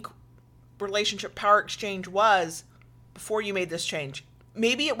kink relationship power exchange was before you made this change.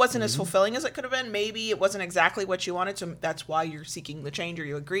 Maybe it wasn't as fulfilling as it could have been. Maybe it wasn't exactly what you wanted, so that's why you're seeking the change, or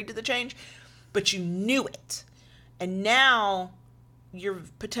you agreed to the change. But you knew it. And now you're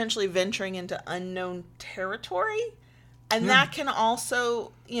potentially venturing into unknown territory. And that can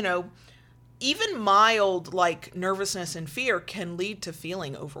also, even mild like nervousness and fear can lead to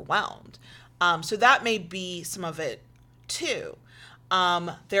feeling overwhelmed. So that may be some of it too.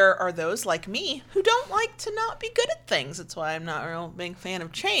 There are those like me who don't like to not be good at things. That's why I'm not a real big fan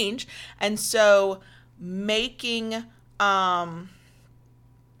of change. And so making a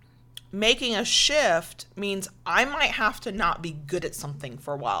shift means I might have to not be good at something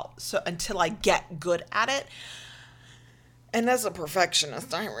for a while. So until I get good at it. And as a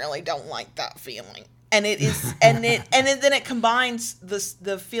perfectionist, I really don't like that feeling. And it is, then it combines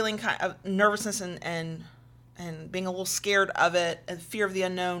the feeling kind of nervousness and being a little scared of it, and fear of the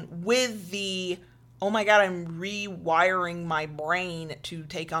unknown, with the, oh my God, I'm rewiring my brain to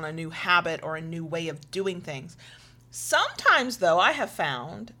take on a new habit or a new way of doing things. Sometimes, though, I have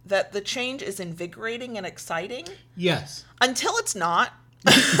found that the change is invigorating and exciting. Yes. Until it's not.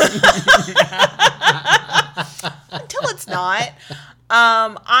 Until it's not.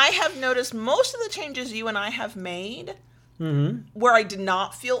 I have noticed most of the changes you and I have made, where I did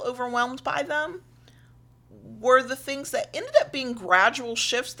not feel overwhelmed by them, were the things that ended up being gradual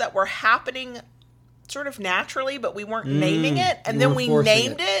shifts that were happening sort of naturally, but we weren't naming it. And then we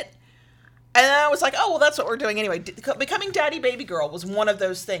named it. And then I was like, oh, well, that's what we're doing anyway. Becoming Daddy Baby Girl was one of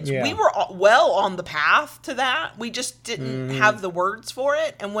those things. Yeah. We were well on the path to that. We just didn't have the words for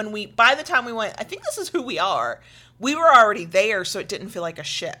it. And by the time we went, I think this is who we are, we were already there, so it didn't feel like a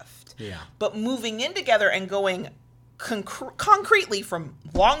shift. Yeah. But moving in together and going concretely from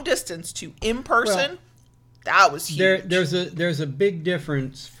long distance to in person, that was huge. There's a big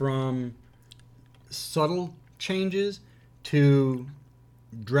difference from subtle changes to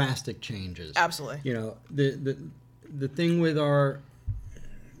drastic changes. Absolutely. The thing with our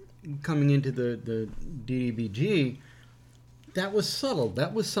coming into the DDBG, that was subtle.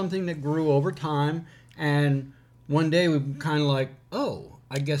 That was something that grew over time, and one day we kind of like, oh,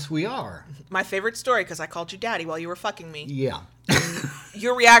 I guess we are. My favorite story, because I called you Daddy while you were fucking me. Yeah.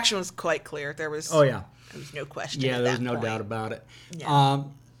 Your reaction was quite clear. There was Oh yeah. There was no question. Yeah, at there's that no point. doubt about it. Yeah.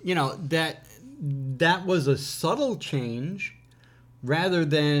 That was a subtle change, rather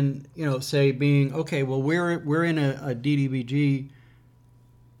than say being okay. Well, we're in a DDBG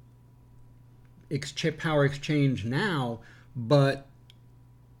power exchange now, but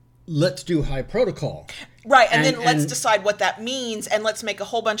let's do high protocol. Right, and then let's decide what that means, and let's make a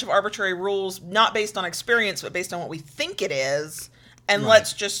whole bunch of arbitrary rules, not based on experience, but based on what we think it is, and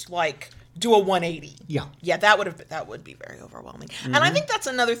let's just do a 180. Yeah, that would be very overwhelming. And I think that's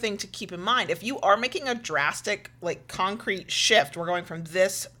another thing to keep in mind. If you are making a drastic, concrete shift, we're going from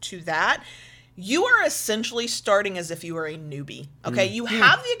this to that, you are essentially starting as if you were a newbie. Okay, you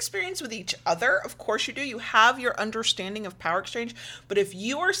have the experience with each other, of course you do. You have your understanding of power exchange, but if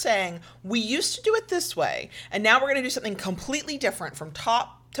you are saying, we used to do it this way, and now we're going to do something completely different from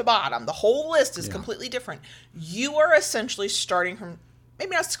top to bottom, the whole list is completely different, you are essentially starting from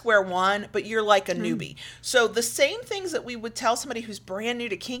maybe not square one, but you're like a newbie. So the same things that we would tell somebody who's brand new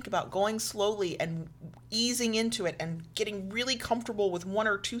to kink about going slowly and easing into it and getting really comfortable with one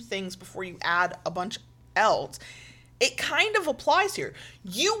or two things before you add a bunch else, it kind of applies here.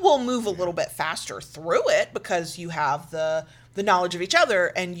 You will move a little bit faster through it because you have the knowledge of each other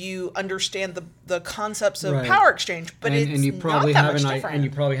and you understand the concepts of power exchange, but it's you probably not that much different. And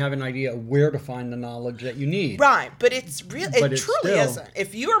you probably have an idea of where to find the knowledge that you need. Right, but it truly isn't.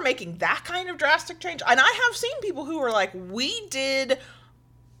 If you are making that kind of drastic change, and I have seen people who are like, we did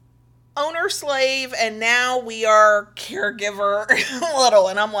owner slave and now we are caregiver little,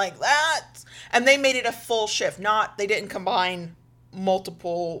 and I'm like, and they made it a full shift. They didn't combine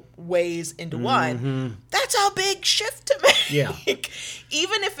multiple ways into one. That's a big shift to make. Yeah.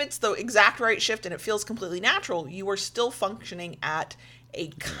 Even if it's the exact right shift and it feels completely natural, you are still functioning at a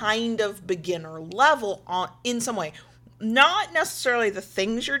kind of beginner level in some way. Not necessarily the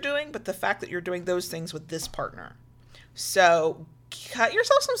things you're doing, but the fact that you're doing those things with this partner. So cut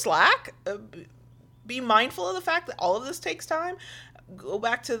yourself some slack. Be mindful of the fact that all of this takes time. Go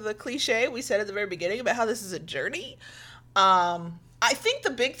back to the cliche we said at the very beginning about how this is a journey. I think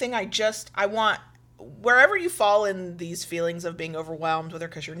the big thing I want, wherever you fall in these feelings of being overwhelmed, whether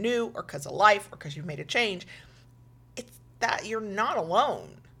because you're new or because of life or because you've made a change, it's that you're not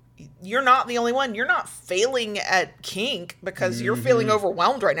alone. You're not the only one. You're not failing at kink because you're feeling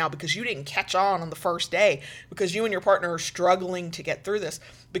overwhelmed right now because you didn't catch on the first day, because you and your partner are struggling to get through this,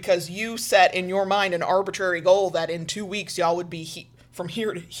 because you set in your mind an arbitrary goal that in 2 weeks y'all would be from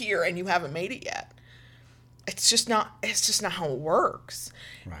here to here and you haven't made it yet. It's just not how it works.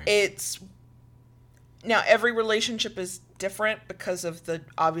 Right. Now every relationship is different because of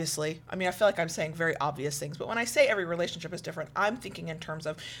obviously, I mean, I feel like I'm saying very obvious things, but when I say every relationship is different, I'm thinking in terms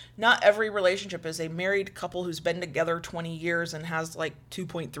of not every relationship is a married couple who's been together 20 years and has like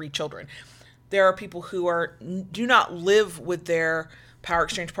 2.3 children. There are people who do not live with their power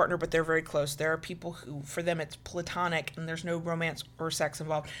exchange partner, but they're very close. There are people who, for them, it's platonic and there's no romance or sex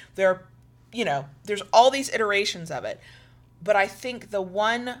involved. There's all these iterations of it. But I think the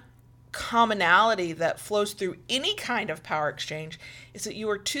one commonality that flows through any kind of power exchange is that you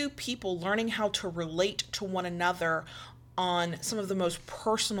are two people learning how to relate to one another on some of the most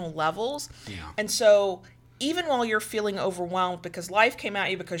personal levels. Yeah. And so even while you're feeling overwhelmed because life came at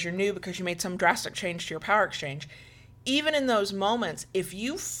you, because you're new, because you made some drastic change to your power exchange, even in those moments, if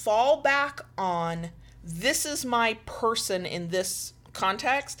you fall back on, this is my person in this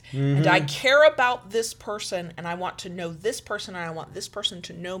context, and I care about this person, and I want to know this person, and I want this person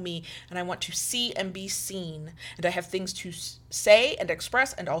to know me, and I want to see and be seen, and I have things to say and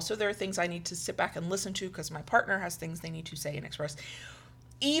express, and also there are things I need to sit back and listen to because my partner has things they need to say and express.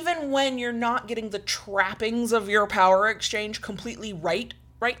 Even when you're not getting the trappings of your power exchange completely right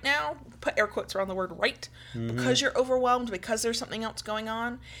now, put air quotes around the word right, because you're overwhelmed, because there's something else going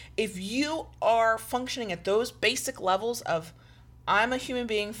on, if you are functioning at those basic levels of, I'm a human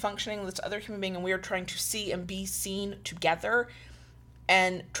being functioning with this other human being, and we are trying to see and be seen together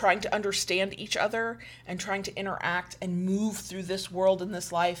and trying to understand each other and trying to interact and move through this world and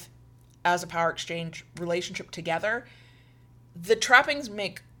this life as a power exchange relationship together, the trappings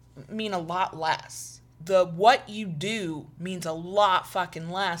mean a lot less. What you do means a lot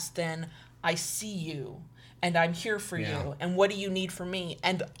fucking less than I see you and I'm here for you and what do you need from me?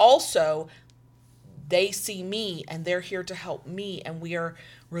 And also, they see me and they're here to help me and we are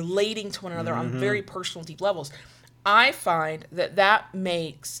relating to one another on very personal, deep levels. I find that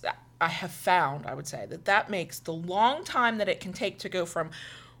makes the long time that it can take to go from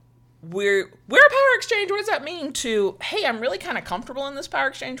we're a power exchange, what does that mean, to, hey, I'm really kind of comfortable in this power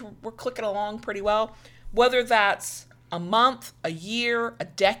exchange, we're clicking along pretty well. Whether that's a month, a year, a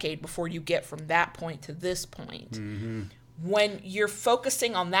decade before you get from that point to this point. When you're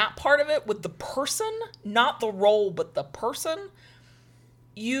focusing on that part of it with the person, not the role, but the person,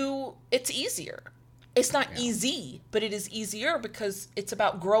 it's easier. It's not easy, but it is easier because it's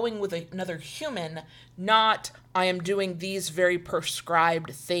about growing with another human, not I am doing these very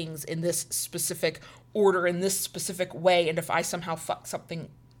prescribed things in this specific order, in this specific way, and if I somehow fuck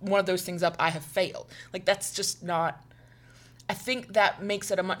one of those things up, I have failed. Like, that's just not... I think that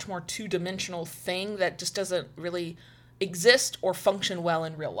makes it a much more two-dimensional thing that just doesn't really exist or function well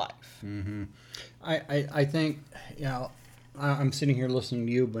in real life. I think, I'm sitting here listening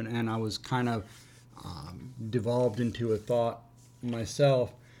to you, and I was kind of devolved into a thought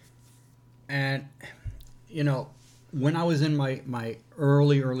myself. And, when I was in my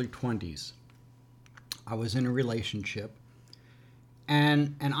early 20s, I was in a relationship,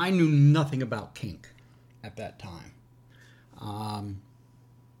 and I knew nothing about kink at that time.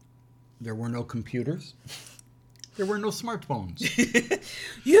 There were no computers. There were no smartphones.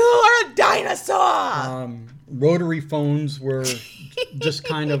 You are a dinosaur! Rotary phones were just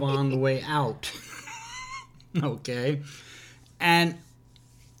kind of on the way out. Okay. And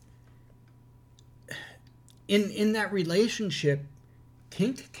in that relationship,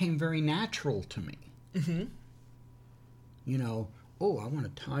 kink came very natural to me. Mm-hmm. You know, oh, I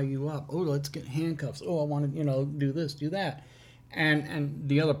want to tie you up. Oh, let's get handcuffs. Oh, I want to, do this, do that. And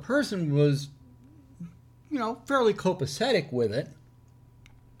the other person was, fairly copacetic with it.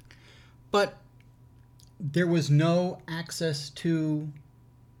 But there was no access to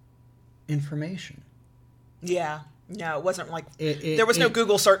information. Yeah. No, it wasn't like there was no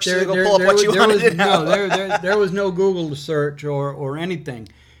Google search to go pull up there what you wanted to know. No, there was no Google to search or anything.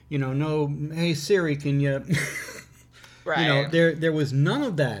 No, hey Siri, can you? Right. There was none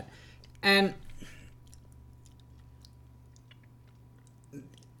of that, and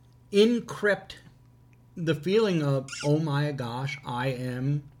in crept the feeling of, oh my gosh, I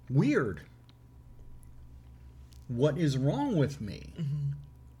am weird. What is wrong with me? Mm-hmm.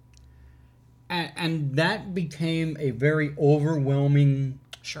 And that became a very overwhelming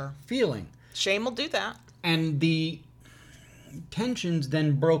feeling. Shame will do that. And the tensions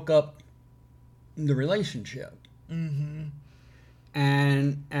then broke up the relationship. Mm-hmm.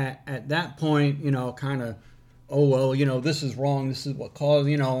 And at that point, kind of, oh, well, this is wrong. This is what caused,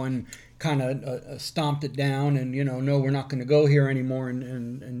 and kind of stomped it down and, no, we're not going to go here anymore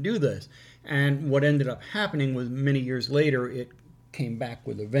and do this. And what ended up happening was many years later, it came back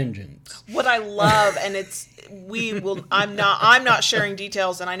with a vengeance. What I love, and I'm not sharing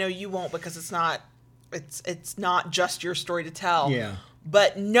details, and I know you won't because it's not just your story to tell. Yeah.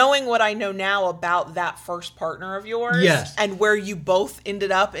 But knowing what I know now about that first partner of yours, yes, and where you both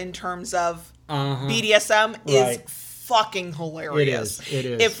ended up in terms of BDSM is fucking hilarious. It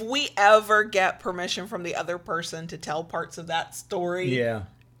is. If we ever get permission from the other person to tell parts of that story,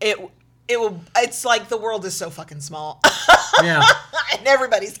 it's like the world is so fucking small. Yeah. And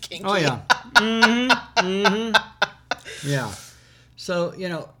everybody's kinky. Oh, yeah. Mm-hmm. Mm-hmm. Yeah. So,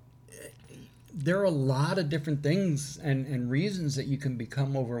 there are a lot of different things and reasons that you can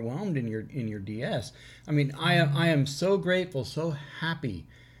become overwhelmed in your DS. I mean, I am so grateful, so happy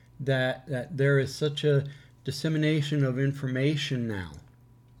that there is such a dissemination of information now.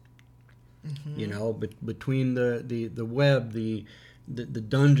 Mm-hmm. Between the web, the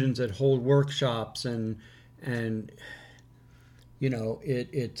dungeons that hold workshops and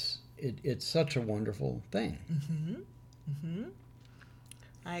it's such a wonderful thing. Mm-hmm. Mm-hmm.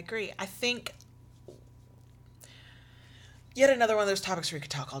 I agree. I think yet another one of those topics where you could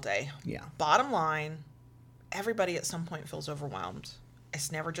talk all day. Yeah. Bottom line, everybody at some point feels overwhelmed.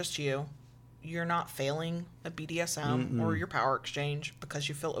 It's never just you. You're not failing a BDSM or your power exchange because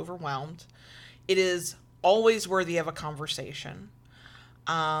you feel overwhelmed. It is always worthy of a conversation.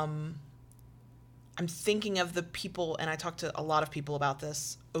 I'm thinking of the people, and I talk to a lot of people about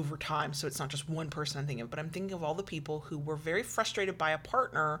this over time, so it's not just one person I'm thinking of, but I'm thinking of all the people who were very frustrated by a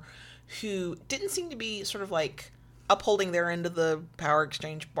partner who didn't seem to be sort of like upholding their end of the power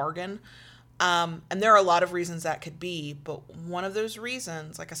exchange bargain. And there are a lot of reasons that could be, but one of those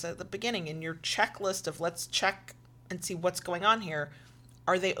reasons, like I said at the beginning, in your checklist of let's check and see what's going on here,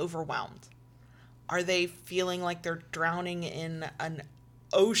 are they overwhelmed? Are they feeling like they're drowning in an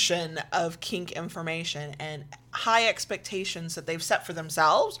ocean of kink information and high expectations that they've set for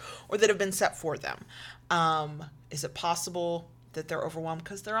themselves or that have been set for them? Is it possible that they're overwhelmed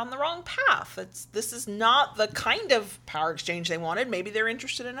because they're on the wrong path? This is not the kind of power exchange they wanted. Maybe they're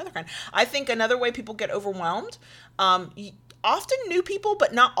interested in another kind. I think another way people get overwhelmed, often new people,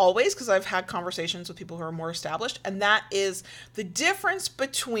 but not always, because I've had conversations with people who are more established, and that is the difference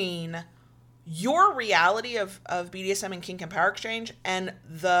between your reality of BDSM and kink and power exchange and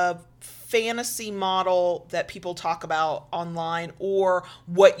the fantasy model that people talk about online or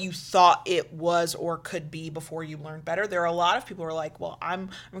what you thought it was or could be before you learned better. There are a lot of people who are like, well, I'm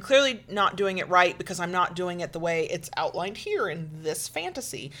clearly not doing it right because I'm not doing it the way it's outlined here in this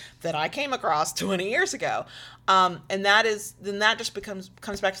fantasy that I came across 20 years ago. And that just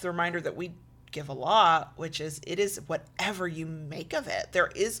comes back to the reminder that we give a lot, which is it is whatever you make of it.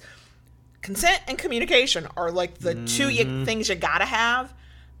 There is consent and communication are like the two things you gotta have.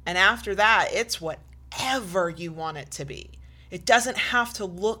 And after that, it's whatever you want it to be. It doesn't have to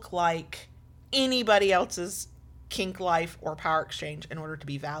look like anybody else's kink life or power exchange in order to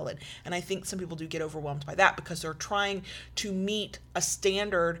be valid. And I think some people do get overwhelmed by that because they're trying to meet a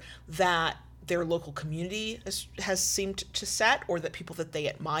standard that their local community has seemed to set, or that people that they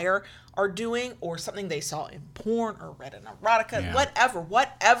admire are doing, or something they saw in porn or read in erotica,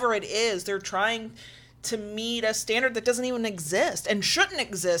 whatever it is, they're trying to meet a standard that doesn't even exist and shouldn't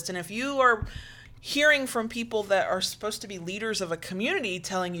exist. And if you are hearing from people that are supposed to be leaders of a community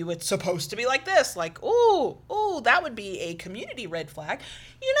telling you it's supposed to be like this, like, ooh, that would be a community red flag.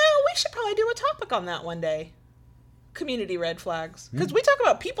 You know, we should probably do a topic on that one day. Community red flags. Because we talk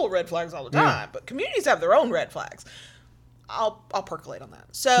about people red flags all the time, but communities have their own red flags. I'll percolate on that.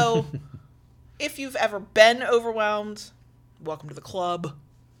 So if you've ever been overwhelmed, welcome to the club.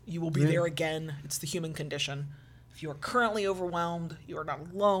 You will be there again. It's the human condition. If you are currently overwhelmed, you are not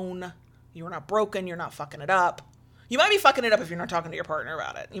alone. You are not broken. You're not fucking it up. You might be fucking it up if you're not talking to your partner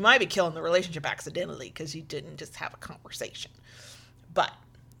about it. You might be killing the relationship accidentally because you didn't just have a conversation. But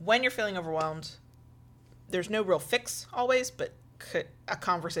when you're feeling overwhelmed, there's no real fix always, but a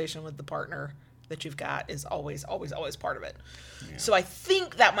conversation with the partner that you've got is always, always, always part of it. Yeah. So I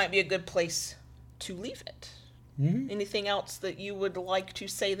think that might be a good place to leave it. Mm-hmm. Anything else that you would like to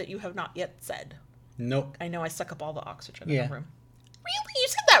say that you have not yet said? Nope. I know I suck up all the oxygen in the room. Really? You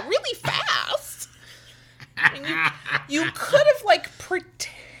said that really fast. I mean, you could have, like,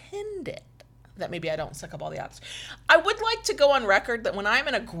 pretended that maybe I don't suck up all the oxygen. I would like to go on record that when I'm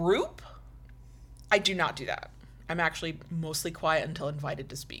in a group, I do not do that. I'm actually mostly quiet until invited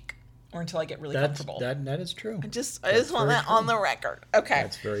to speak or until I get really comfortable. That is true. I just want that on the record. Okay.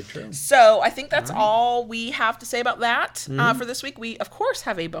 That's very true. So I think that's all we have to say about that for this week. We, of course,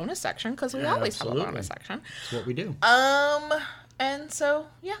 have a bonus section because we always have a bonus section. That's what we do. And so,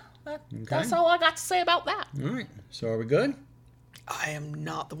 yeah, that's all I got to say about that. All right. So are we good? I am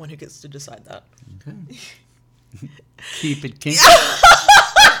not the one who gets to decide that. Okay. Keep it kinky.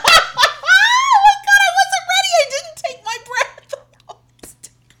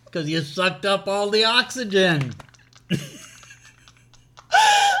 Because you sucked up all the oxygen.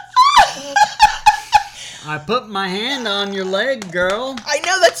 I put my hand on your leg, girl. I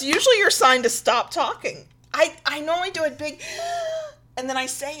know, that's usually your sign to stop talking. I normally do a big, and then I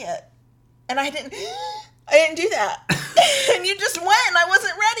say it. And I didn't do that. And you just went, and I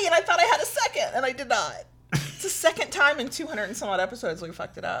wasn't ready, and I thought I had a second, and I did not. It's the second time in 200 and some odd episodes we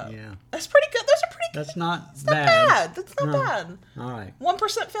fucked it up. Yeah. That's pretty good. Those are pretty good. That's not That's bad. not bad. That's not bad. All right.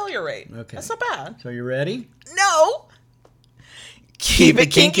 1% failure rate. Okay. That's not bad. So you ready? No. Keep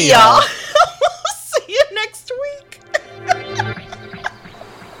it kinky, y'all. See you next week.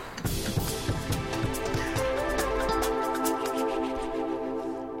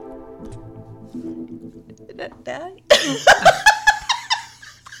 Daddy?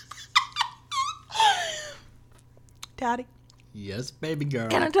 Daddy? Yes, baby girl.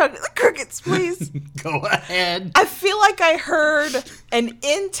 Can I talk to the crickets, please? Go ahead. I feel like I heard an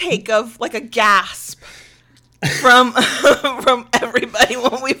intake of, like, a gasp from everybody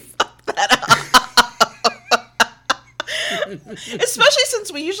when we fucked that up. Especially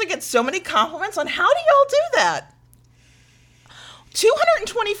since we usually get so many compliments on how do y'all do that?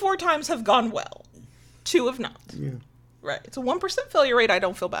 224 times have gone well. 2 have not. Yeah. Right. It's a 1% failure rate. I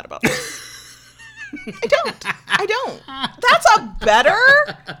don't feel bad about this. I don't. That's a better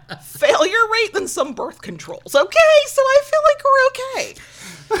failure rate than some birth controls. Okay, so I feel like we're okay.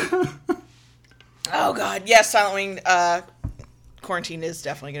 Oh, God. Yes, Silent Wing quarantine is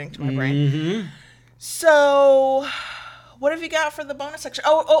definitely getting to my brain. Mm-hmm. So, what have you got for the bonus section?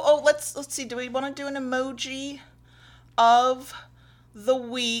 Oh, let's see. Do we want to do an emoji of the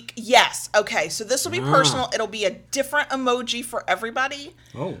week? Yes. Okay, so this will be personal. It'll be a different emoji for everybody.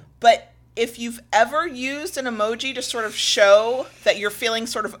 Oh. But if you've ever used an emoji to sort of show that you're feeling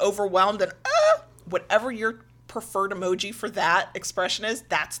sort of overwhelmed and whatever your preferred emoji for that expression is,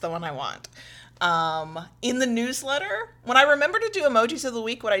 that's the one I want. In the newsletter, when I remember to do emojis of the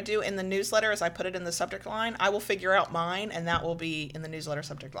week, what I do in the newsletter is I put it in the subject line. I will figure out mine, and that will be in the newsletter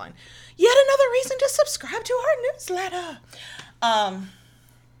subject line. Yet another reason to subscribe to our newsletter.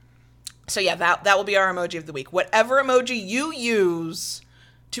 So yeah, that will be our emoji of the week. Whatever emoji you use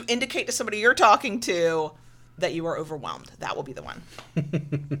to indicate to somebody you're talking to that you are overwhelmed, that will be the one.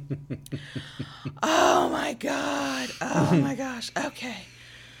 Oh my God. Oh my gosh. Okay.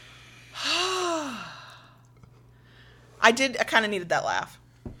 I kind of needed that laugh.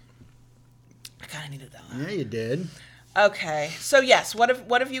 Yeah, you did. Okay. So yes, what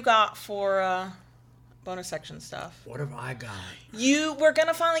have you got for bonus section stuff? What have I got? We're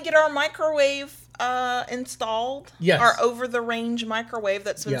gonna finally get our microwave installed. Yes. Our over-the-range microwave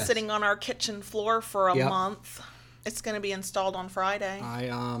that's been sitting on our kitchen floor for a month. It's gonna be installed on Friday.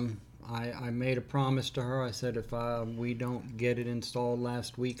 I made a promise to her. I said if we don't get it installed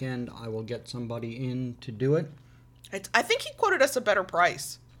last weekend, I will get somebody in to do it. I think he quoted us a better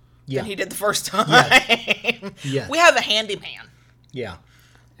price than he did the first time. Yes. We have a handyman. Yeah.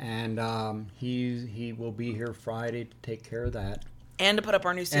 And he will be here Friday to take care of that. And to put up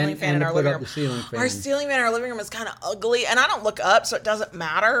our new ceiling fan in to our put living up room. the ceiling fan. Our ceiling fan in our living room is kind of ugly, and I don't look up, so it doesn't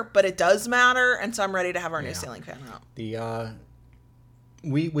matter, but it does matter, and so I'm ready to have our new ceiling fan up.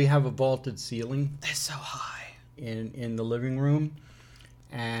 We have a vaulted ceiling. It's so high. In the living room,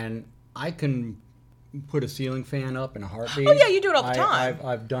 and I can put a ceiling fan up in a heartbeat. Oh yeah, you do it all the time.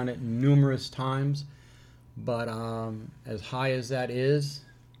 I've done it numerous times, but as high as that is,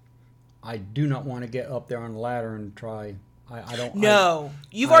 I do not want to get up there on the ladder and try. I don't. No,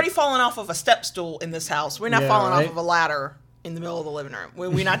 you've already fallen off of a step stool in this house. We're not falling off of a ladder in the middle of the living room.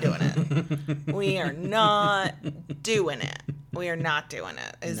 We're not doing it. We are not doing it. We are not doing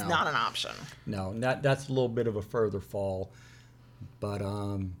it. It's not an option. No, that's a little bit of a further fall, but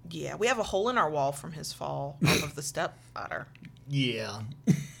yeah, we have a hole in our wall from his fall off of the step ladder. Yeah.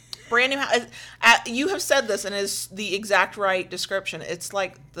 Brand new house. You have said this, and is the exact right description. It's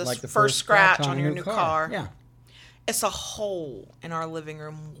like the first scratch on your new car. Yeah. It's a hole in our living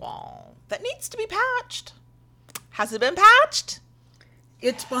room wall that needs to be patched. Has it been patched?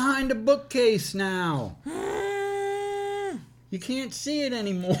 It's behind a bookcase now. You can't see it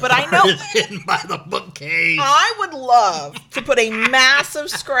anymore. But I know it's hidden by the bookcase. I would love to put a massive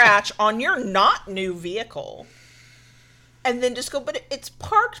scratch on your not new vehicle. And then just go, but it's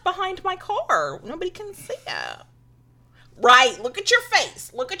parked behind my car. Nobody can see it. Right. Look at your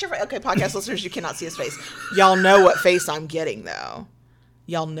face. Look at your face. Okay, podcast listeners, you cannot see his face. Y'all know what face I'm getting, though.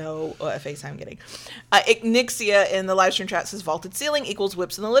 Y'all know what face I'm getting. Nixia in the live stream chat says vaulted ceiling equals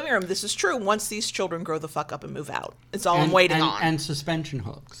whips in the living room. This is true once these children grow the fuck up and move out. It's all I'm waiting on. And suspension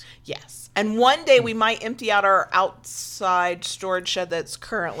hooks. Yes. And one day we might empty out our outside storage shed that's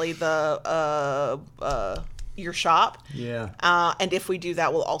currently your shop. Yeah. And if we do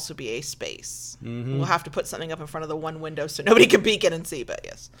that, will also be a space. Mm-hmm. We'll have to put something up in front of the one window so nobody can peek in and see, but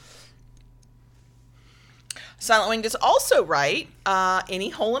yes. Silent Winged is also right. Any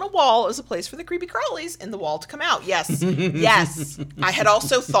hole in a wall is a place for the creepy crawlies in the wall to come out. Yes. Yes. I had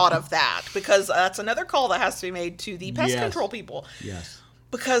also thought of that because that's another call that has to be made to the pest control people. Yes.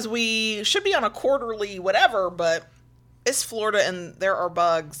 Because we should be on a quarterly whatever, but it's Florida and there are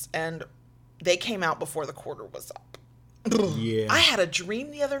bugs and they came out before the quarter was up. Yeah. I had a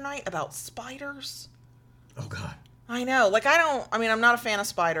dream the other night about spiders. Oh, God. I know. I'm not a fan of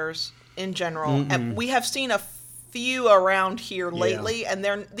spiders in general. Mm-mm. And we have seen a few around here lately, and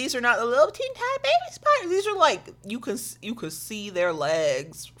these are not the little teeny tiny baby spiders. These are like, you could see their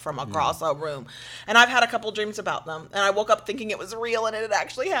legs from across a room. And I've had a couple dreams about them, and I woke up thinking it was real, and it had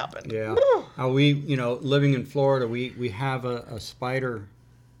actually happened. Yeah. Living in Florida, we have a spider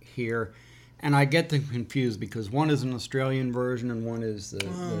here. And I get them confused because one is an Australian version and one is the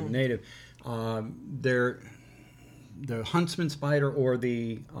native. They're the huntsman spider or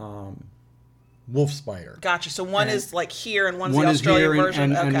the wolf spider. Gotcha. So one is like here and one's the Australian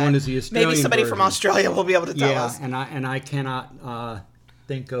version. And one is the Australian version. Maybe somebody from Australia will be able to tell us. Yeah, and I cannot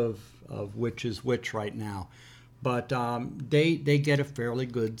think of which is which right now. But they get a fairly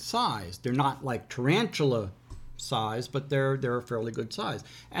good size. They're not like tarantula size, but they're a fairly good size.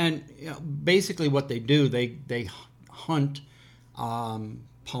 And basically what they do, they hunt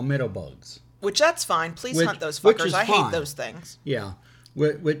palmetto bugs. Which that's fine. Please hunt those fuckers. I hate those things. Yeah,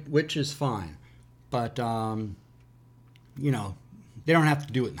 which is fine. But, they don't have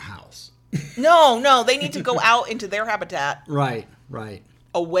to do it in the house. No, they need to go out into their habitat. Right.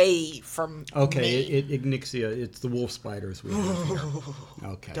 Away from me. Ignyxia, it's the wolf spiders we have here.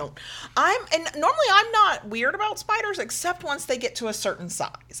 Okay. Normally I'm not weird about spiders except once they get to a certain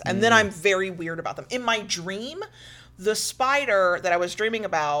size. And then I'm very weird about them. In my dream, the spider that I was dreaming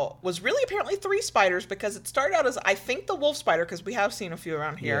about was really apparently 3 spiders because it started out as, I think, the wolf spider, because we have seen a few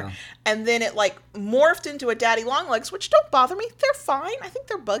around here. Yeah. And then it morphed into a daddy longlegs, which don't bother me. They're fine. I think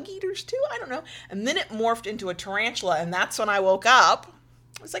they're bug eaters too. I don't know. And then it morphed into a tarantula. And that's when I woke up.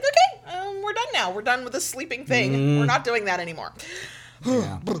 I was like, okay, we're done now. We're done with this sleeping thing. We're not doing that anymore.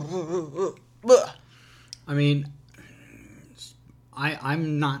 Yeah. I mean,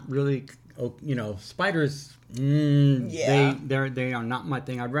 I'm not really, spiders, they are not my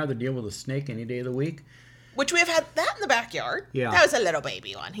thing. I'd rather deal with a snake any day of the week. Which we have had that in the backyard. Yeah. That was a little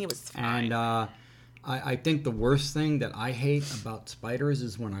baby one. He was fine. And I think the worst thing that I hate about spiders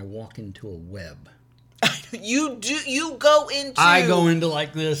is when I walk into a web. I go into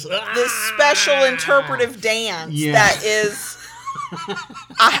like this special interpretive dance that is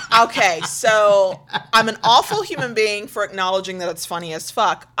okay, so I'm an awful human being for acknowledging that it's funny as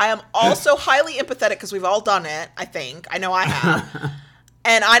fuck. I am also highly empathetic because we've all done it, I know I have.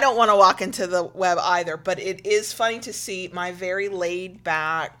 And I don't want to walk into the web either, but it is funny to see my very laid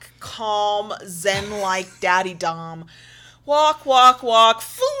back, calm, zen-like daddy Dom walk,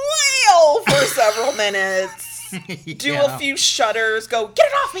 flail for several minutes. Do a few shudders, go, get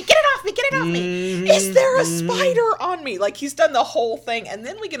it off me, get it off me, get it off me. Is there a spider on me? Like, he's done the whole thing. And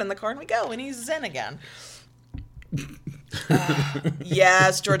then we get in the car and we go, and he's zen again.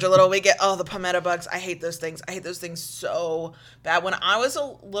 Yes, Georgia Little, we get, the palmetto bugs. I hate those things. I hate those things so bad. When I was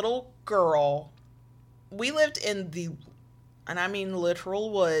a little girl, we lived in and I mean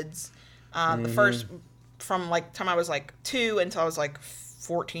literal woods. The first, from like time I was like 2 until I was like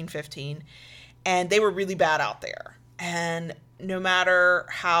 14, 15. And they were really bad out there. And no matter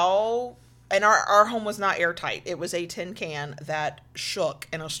how, and our home was not airtight. It was a tin can that shook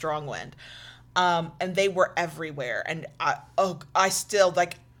in a strong wind. And they were everywhere. And I still,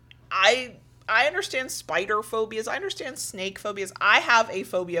 like, I understand spider phobias. I understand snake phobias. I have a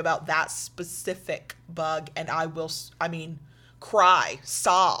phobia about that specific bug. And cry,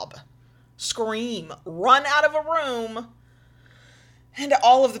 sob, scream, run out of a room. And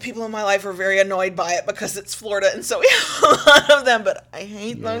all of the people in my life are very annoyed by it because it's Florida, and so we have a lot of them. But I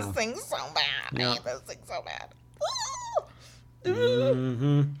hate those things so bad. I hate those things so bad.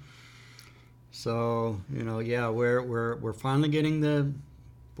 So, we're finally getting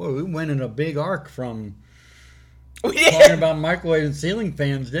we went in a big arc from talking about microwave and ceiling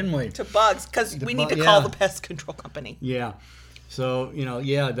fans, didn't we? To bugs, because we need to call the pest control company. Yeah. So,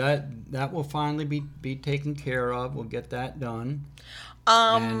 that will finally be taken care of. We'll get that done.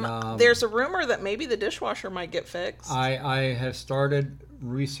 There's a rumor that maybe the dishwasher might get fixed. I have started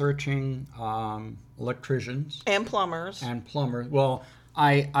researching electricians. And plumbers. Well,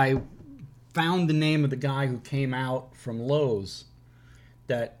 I found the name of the guy who came out from Lowe's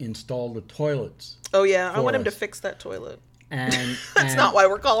that installed the toilets. Oh, yeah. I want him to fix that toilet. And that's not why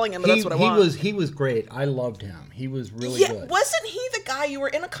we're calling him, but that's what I want. He was great. I loved him. He was really good. Wasn't he the guy you were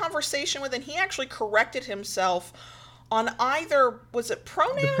in a conversation with, and he actually corrected himself on either, was it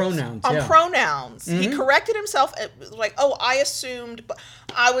pronouns? The pronouns, on pronouns. Mm-hmm. He corrected himself. It was like, I assumed. But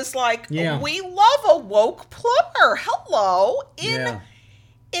I was like, we love a woke plumber. Hello. In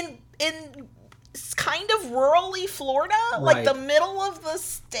kind of rurally Florida, like the middle of the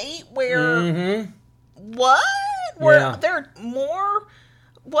state where, what? Where they're more,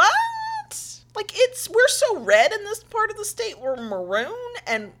 what? Like, we're so red in this part of the state. We're maroon,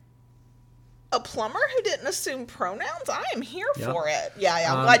 and a plumber who didn't assume pronouns? I am here for it. Yeah,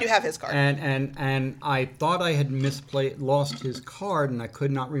 I'm glad you have his card. And I thought I had lost his card, and I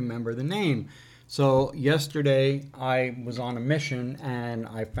could not remember the name. So yesterday I was on a mission, and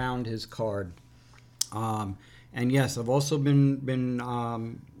I found his card. And yes, I've also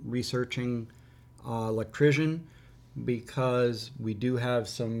been researching electrician, because we do have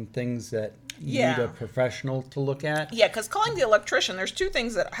some things that need a professional to look at. Yeah, because calling the electrician, there's 2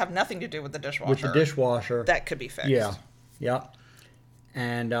 things that have nothing to do with the dishwasher. With the dishwasher. That could be fixed. Yeah.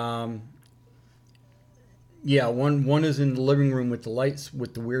 And, one is in the living room with the lights,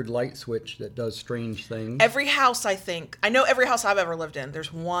 with the weird light switch that does strange things. Every house, I know every house I've ever lived in,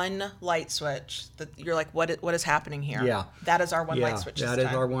 there's one light switch that you're like, what is happening here? Yeah. That is our one light switch this time. That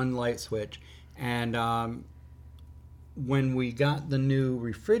is our one light switch. And, when we got the new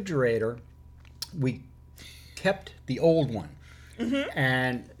refrigerator, we kept the old one. Mm-hmm.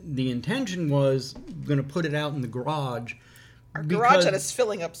 And the intention was going to put it out in the garage. Our garage is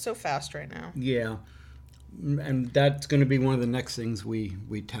filling up so fast right now. Yeah. And that's going to be one of the next things we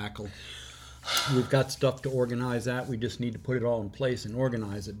tackle. We've got stuff to organize that. We just need to put it all in place and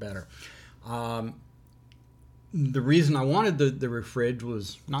organize it better. The reason I wanted the fridge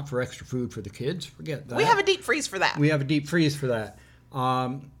was not for extra food for the kids. Forget that. We have a deep freeze for that.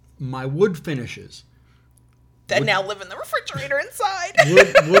 My wood finishes. That now live in the refrigerator inside.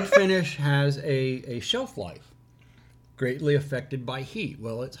 wood finish has a shelf life greatly affected by heat.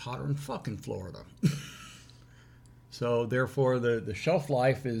 Well, it's hotter in fucking Florida. So therefore the shelf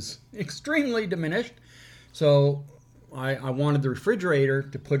life is extremely diminished. So I wanted the refrigerator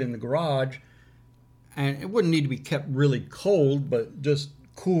to put in the garage. And it wouldn't need to be kept really cold, but just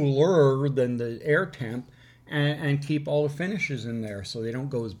cooler than the air temp, and keep all the finishes in there so they don't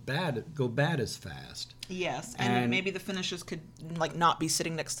go bad as fast. Yes, and maybe the finishes could not be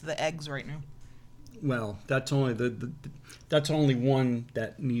sitting next to the eggs right now. Well, that's only that's only one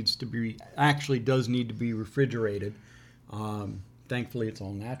that does need to be refrigerated. Thankfully, it's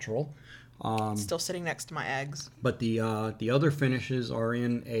all natural. Still sitting next to my eggs. But the other finishes are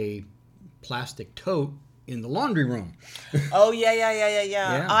in a plastic tote in the laundry room. Oh,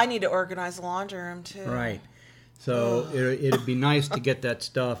 yeah. I need to organize the laundry room, too. Right. So it'd be nice to get that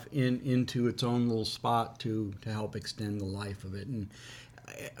stuff into its own little spot to help extend the life of it. And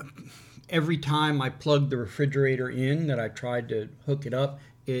every time I plugged the refrigerator in that I tried to hook it up,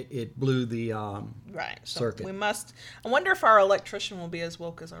 it blew the right. So circuit. I wonder if our electrician will be as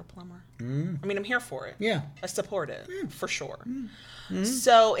woke as our plumber. I mean, I'm here for it. Yeah. I support it, for sure.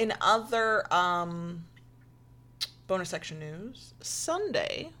 So in other bonus section news,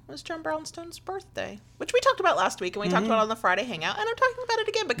 Sunday was John Brownstone's birthday, which we talked about last week, and we talked about on the Friday Hangout, and I'm talking about it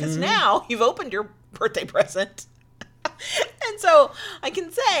again because now you've opened your birthday present. And so you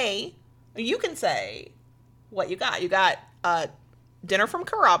can say what you got. You got dinner from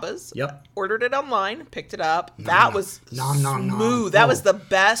Carrabba's. Yep. Ordered it online, picked it up. That was smooth. That Oh. was the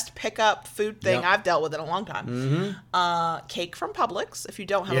best pickup food thing Yep. I've dealt with in a long time. Cake from Publix. If you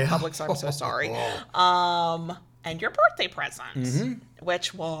don't have a Publix, I'm so sorry. And your birthday present,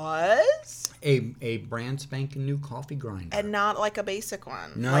 which was a brand spanking new coffee grinder. and not like a basic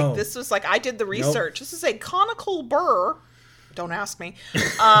one. No. Like this was like I did the research. This is a conical burr. Don't ask me.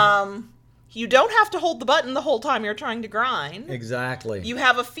 You don't have to hold the button the whole time you're trying to grind. Exactly. You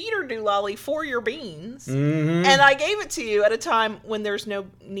have a feeder doolally for your beans. And I gave it to you at a time when there's no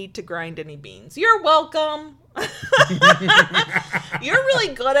need to grind any beans. You're welcome. You're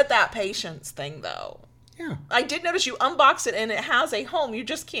really good at that patience thing, though. Yeah. I did notice you unbox it and it has a home. You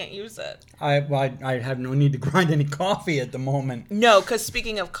just can't use it. I have no need to grind any coffee at the moment. No, because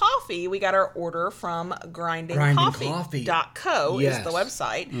speaking of coffee, we got our order from grindingcoffee.co Yes. is the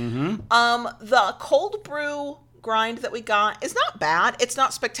website. The cold brew grind that we got is not bad. It's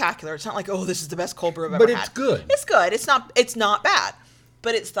not spectacular. It's not like, oh, this is the best cold brew I've ever had. But it's good. It's good. It's not bad.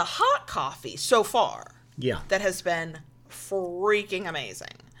 But it's the hot coffee so far that has been freaking amazing.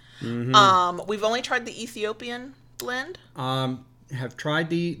 We've only tried the Ethiopian blend. Have tried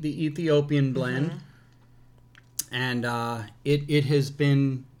the Ethiopian blend, and it has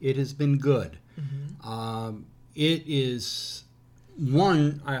been good. It is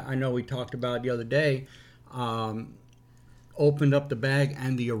one I know we talked about the other day. Opened up the bag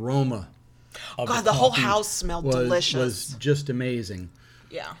and the aroma of the whole house smelled delicious. Was just amazing.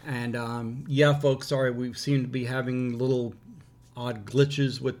 Yeah. And folks, sorry, we seem to be having little odd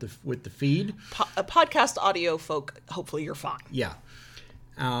glitches with the feed. Podcast audio folk, hopefully you're fine. Yeah.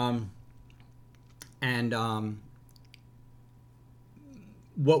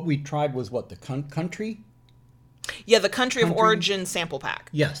 What we tried was the country? Yeah, the country of origin sample pack.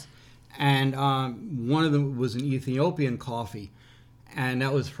 Yes. And one of them was an Ethiopian coffee. And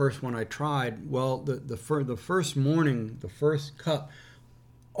that was the first one I tried. Well, the first morning, the first cup,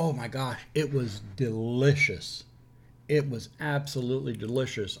 oh my gosh, it was delicious. It was absolutely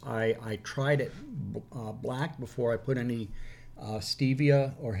delicious. I tried it black before I put any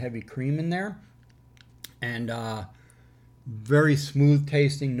stevia or heavy cream in there. And very smooth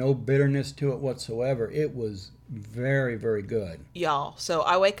tasting, no bitterness to it whatsoever. It was very, very good. Y'all, so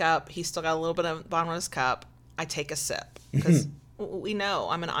I wake up, he's still got a little bit of bottom of his cup. I take a sip because we know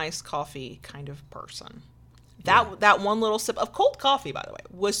I'm an iced coffee kind of person. That one little sip of cold coffee, by the way,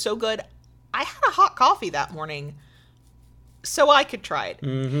 was so good. I had a hot coffee that morning so I could try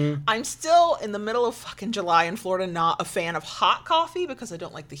it. I'm still in the middle of fucking July in Florida, not a fan of hot coffee because I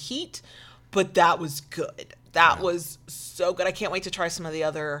don't like the heat, but that was good. That was so good. I can't wait to try some of the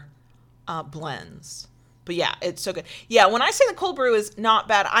other blends. But yeah, it's so good. Yeah, when I say the cold brew is not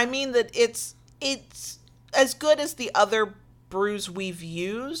bad, I mean that it's as good as the other brews we've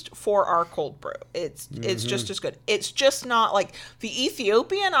used for our cold brew. It's just as good. It's just not like the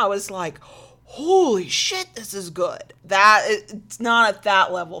Ethiopian. I was like, holy shit, this is good. It's not at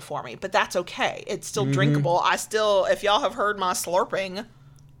that level for me, but that's okay. It's still drinkable. If y'all have heard my slurping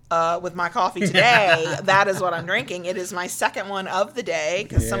with my coffee today, that is what I'm drinking. It is my second one of the day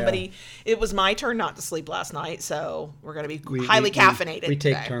because it was my turn not to sleep last night, so we're going to be highly caffeinated We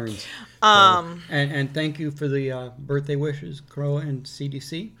take today. turns. And thank you for the birthday wishes, Crow and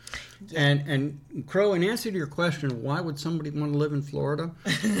CDC. Yeah. And Crow, in answer to your question, why would somebody want to live in Florida?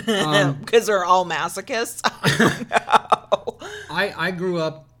 Because they're all masochists. No. I grew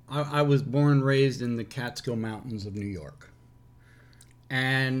up, I was born and raised in the Catskill Mountains of New York.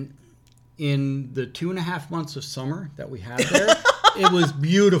 And in the 2.5 months of summer that we had there, it was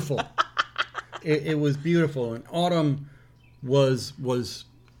beautiful. It was beautiful. And autumn was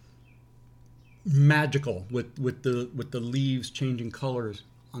magical with the leaves changing colors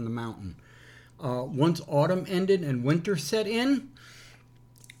on the mountain. Once autumn ended and winter set in,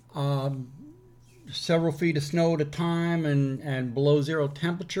 several feet of snow at a time and below zero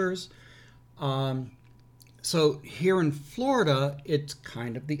temperatures. So here in Florida, it's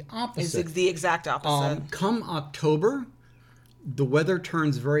kind of the opposite. It's the exact opposite. Come October, the weather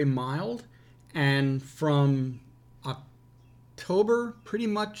turns very mild, and from October, pretty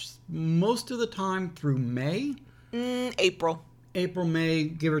much most of the time through May. April, May,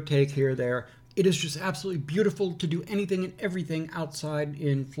 give or take here or there. It is just absolutely beautiful to do anything and everything outside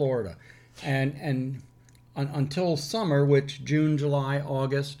in Florida. And until summer, which June, July,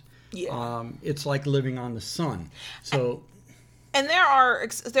 August, it's like living on the sun. So... And there are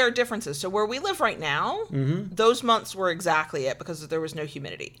differences. So where we live right now, those months were exactly it because there was no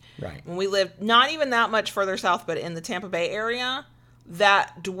humidity. Right. When we lived not even that much further south, but in the Tampa Bay area,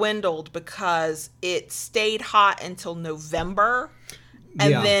 that dwindled because it stayed hot until November.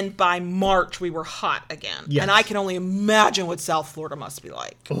 And then by March, we were hot again. Yes. And I can only imagine what South Florida must be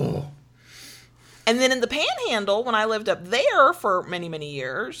like. Oh. And then in the Panhandle, when I lived up there for many, many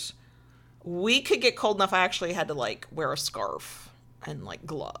years... we could get cold enough. I actually had to like wear a scarf and like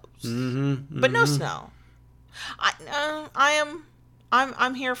gloves, but no snow.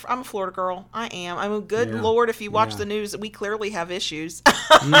 I'm here. I'm a Florida girl. I am. I'm a good Lord. If you watch the news, we clearly have issues.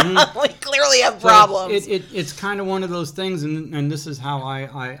 We clearly have problems. It's kind of one of those things, and this is how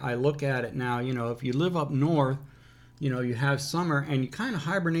I look at it now. You know, if you live up north, you know, you have summer and you kind of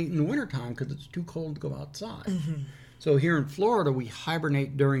hibernate in the wintertime because it's too cold to go outside. So here in Florida, we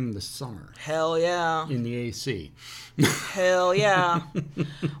hibernate during the summer. Hell yeah. In the AC. Hell yeah.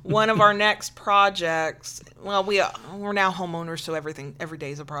 One of our next projects, well, we're now homeowners, so every day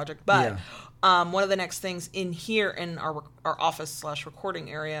is a project. But one of the next things in here in our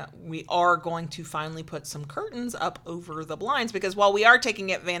office/recording area, we are going to finally put some curtains up over the blinds because while we are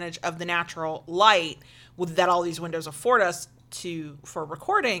taking advantage of the natural light that all these windows afford us for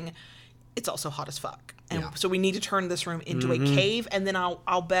recording, it's also hot as fuck. And so we need to turn this room into a cave, and then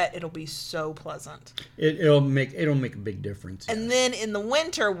I'll bet it'll be so pleasant. It'll make a big difference. And then in the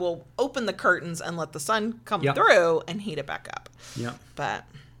winter, we'll open the curtains and let the sun come through and heat it back up. Yeah. But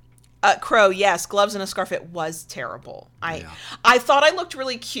Crow, yes, gloves and a scarf. It was terrible. I thought I looked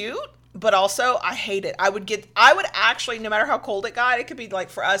really cute. But also, I hate it. I would actually, no matter how cold it got, it could be like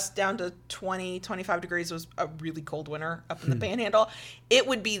for us down to 20, 25 degrees. It was a really cold winter up in the Panhandle. It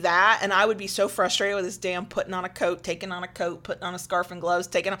would be that, and I would be so frustrated with this damn putting on a coat, taking on a coat, putting on a scarf and gloves,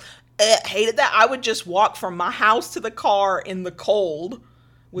 taking off. Hated that. I would just walk from my house to the car in the cold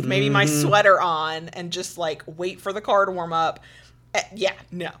with maybe my sweater on and just like wait for the car to warm up.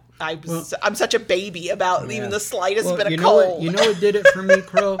 I'm such a baby about even the slightest bit of cold. You know what did it for me,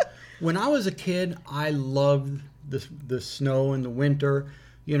 Crow? When I was a kid, I loved the snow in the winter.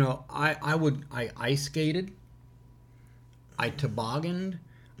 You know, I ice skated, I tobogganed,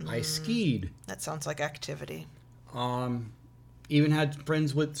 I skied. That sounds like activity. Even had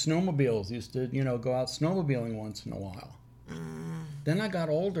friends with snowmobiles. Used to, go out snowmobiling once in a while. Then I got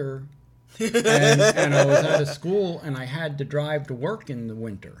older, and I was out of school, and I had to drive to work in the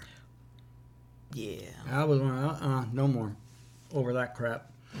winter. Yeah. I was no more over that crap.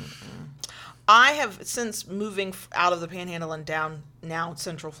 I have, since moving out of the Panhandle and down now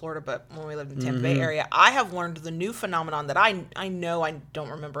Central Florida, but when we lived in the Tampa Bay area, I have learned the new phenomenon that I know I don't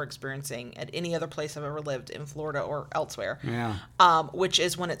remember experiencing at any other place I've ever lived in Florida or elsewhere. Yeah. Which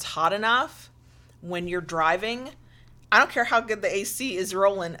is when it's hot enough, when you're driving, I don't care how good the AC is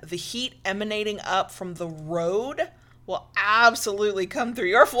rolling, the heat emanating up from the road will absolutely come through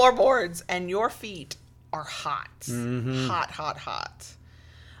your floorboards and your feet are hot. Hot, hot, hot.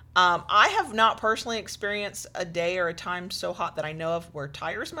 I have not personally experienced a day or a time so hot that I know of where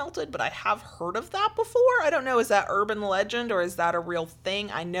tires melted, but I have heard of that before. I don't know, is that urban legend or is that a real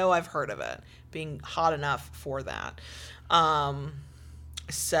thing? I know I've heard of it being hot enough for that. And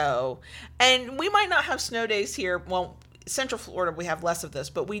we might not have snow days here. Well, Central Florida, we have less of this,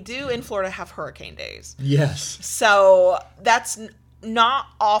 but we do in Florida have hurricane days. Yes. So that's not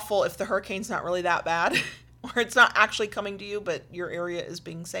awful if the hurricane's not really that bad. Or it's not actually coming to you, but your area is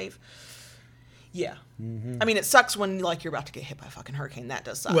being safe. Yeah. I mean, it sucks when like you're about to get hit by a fucking hurricane. That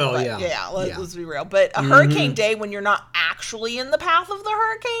does suck. Well, let's be real. But a hurricane day when you're not actually in the path of the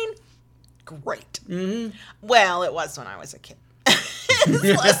hurricane, great. Well, it was when I was a kid. It's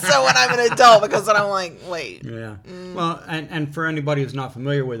less so when I'm an adult because then I'm like, wait. Yeah. Well, and for anybody who's not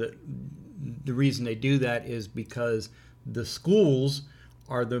familiar with it, the reason they do that is because the schools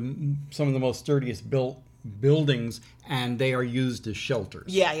are some of the most sturdiest built buildings, and they are used as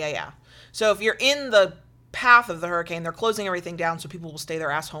shelters. Yeah. So if you're in the path of the hurricane, they're closing everything down so people will stay their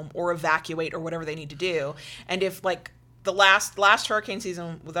ass home or evacuate or whatever they need to do. And if like the last hurricane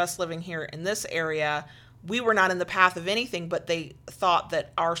season with us living here in this area, we were not in the path of anything, but they thought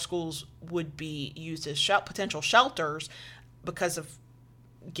that our schools would be used as potential shelters because of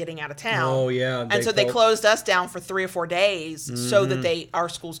getting out of town. Oh, yeah. And so they closed us down for 3 or 4 days so that our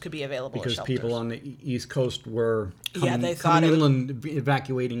schools could be available because as shelters. people on the East Coast were they thought inland,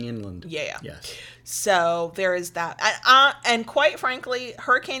 evacuating inland. Yeah. Yes. So there is that. And quite frankly,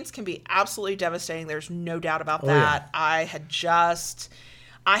 hurricanes can be absolutely devastating. There's no doubt about that. Yeah.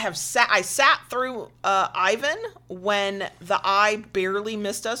 I sat through Ivan when the eye barely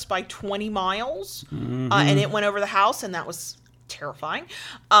missed us by 20 miles, and it went over the house, and that was terrifying.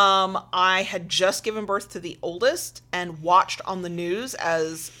 I had just given birth to the oldest and watched on the news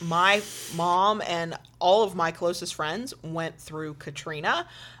as my mom and all of my closest friends went through Katrina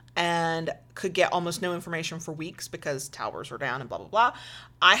and could get almost no information for weeks because towers were down and blah, blah, blah.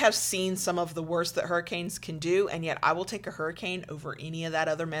 I have seen some of the worst that hurricanes can do, and yet I will take a hurricane over any of that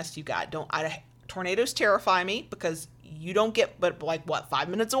other mess you got. Tornadoes terrify me because you don't get, 5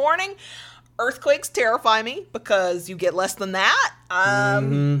 minutes of warning? Earthquakes terrify me because you get less than that.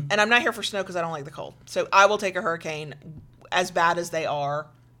 And I'm not here for snow because I don't like the cold. So I will take a hurricane, as bad as they are,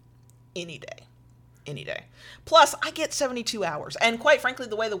 any day. Any day. Plus, I get 72 hours. And quite frankly,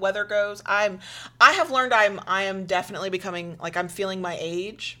 the way the weather goes, I have learned I am definitely becoming, I'm feeling my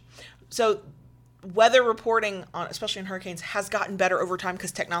age. So weather reporting, especially in hurricanes, has gotten better over time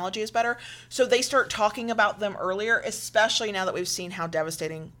because technology is better. So they start talking about them earlier, especially now that we've seen how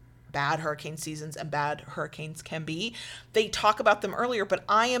devastating bad hurricane seasons and bad hurricanes can be. They talk about them earlier, but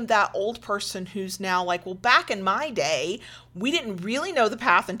I am that old person who's now back in my day, we didn't really know the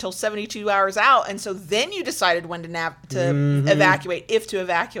path until 72 hours out, and so then you decided when to evacuate, if to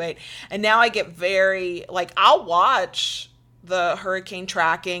evacuate. And now I get very, I'll watch the hurricane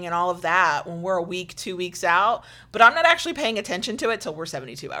tracking and all of that when we're a week, 2 weeks out, but I'm not actually paying attention to it till we're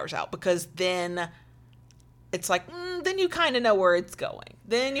 72 hours out, because then it's then you kind of know where it's going.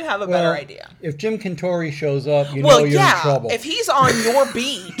 Then you have a better idea. If Jim Cantore shows up, you're in trouble. If he's on your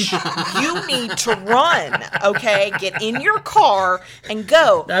beach, you need to run, okay? Get in your car and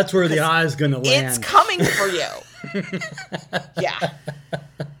go. That's where the eye's going to land. It's coming for you. Yeah.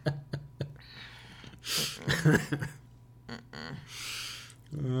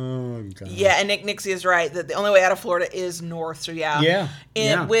 Oh, God. Yeah, and Nick Nixie is right that the only way out of Florida is north. So, yeah.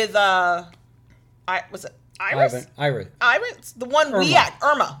 With, was it Iris? Iris, the one Irma.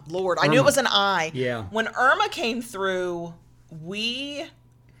 Irma. Lord, I knew it was an I. Yeah. When Irma came through, we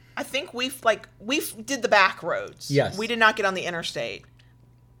did the back roads. Yes. We did not get on the interstate.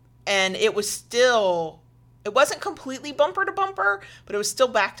 And it wasn't completely bumper to bumper, but it was still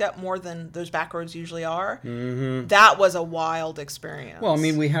backed up more than those back roads usually are. Mm-hmm. That was a wild experience. Well, I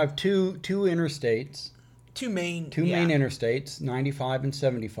mean, we have two interstates. Two main interstates, 95 and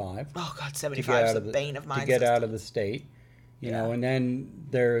 75. Oh, God, 75 is the bane of my existence. To get out of the state. You know, and then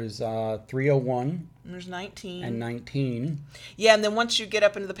there's 301. And there's 19. And 19. Yeah, and then once you get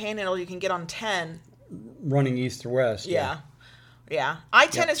up into the Panhandle, you can get on 10. Running east or west. Yeah.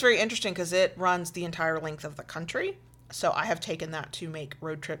 I-10 is very interesting because it runs the entire length of the country. So I have taken that to make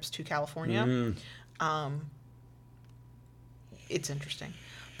road trips to California. It's interesting.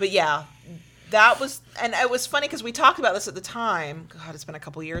 But yeah, and it was funny because we talked about this at the time. God, it's been a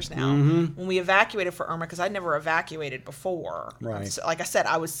couple years now. When we evacuated for Irma, because I'd never evacuated before. Right. So, like I said,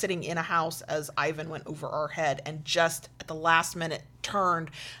 I was sitting in a house as Ivan went over our head and just at the last minute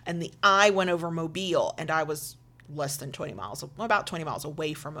turned and the eye went over Mobile and I was less than 20 miles, about 20 miles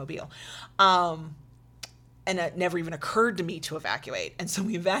away from Mobile. And it never even occurred to me to evacuate. And so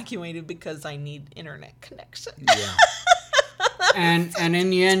we evacuated because I need internet connection. Yeah. And in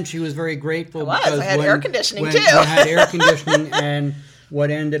the end, she was very grateful because I had air conditioning too. We had air conditioning, and what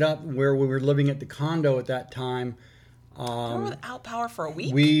ended up where we were living at the condo at that time. Without power for a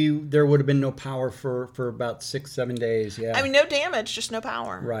week? There would have been no power for about 6-7 days. Yeah. I mean, no damage, just no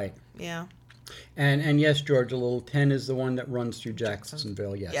power. Right. Yeah. And yes, George, a little 10 is the one that runs through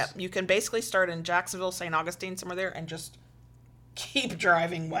Jacksonville. Yes. Yep. You can basically start in Jacksonville, St. Augustine, somewhere there, and just keep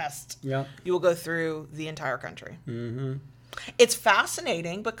driving west. Yep. You will go through the entire country. Mm-hmm. It's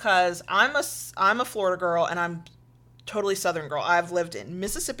fascinating because I'm a Florida girl and I'm totally Southern girl. I've lived in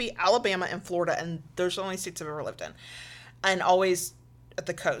Mississippi, Alabama, and Florida, and those are the only states I've ever lived in, and always at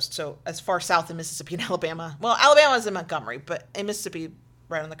the coast. So as far south in Mississippi and Alabama. Well, Alabama is in Montgomery, but in Mississippi,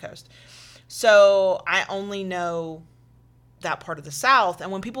 right on the coast. So I only know that part of the South.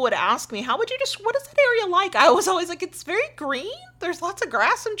 And when people would ask me, what is that area like? I was always like, it's very green. There's lots of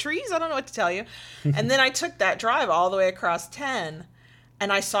grass and trees. I don't know what to tell you. And then I took that drive all the way across 10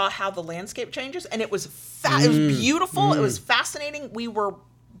 and I saw how the landscape changes. And it was it was beautiful. It was fascinating. We were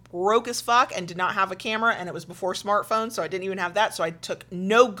broke as fuck and did not have a camera, and it was before smartphones, so I didn't even have that, so I took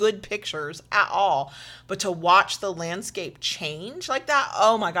no good pictures at all. But to watch the landscape change like that,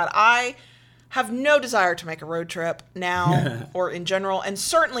 oh my God, I have no desire to make a road trip now or in general, and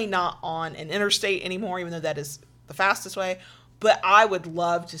certainly not on an interstate anymore, even though that is the fastest way. But I would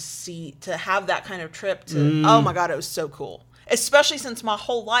love to have that kind of trip to, oh my God, it was so cool. Especially since my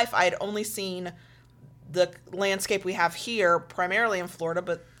whole life I had only seen the landscape we have here, primarily in Florida,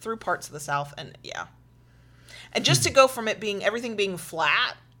 but through parts of the South, and yeah. And just to go from everything being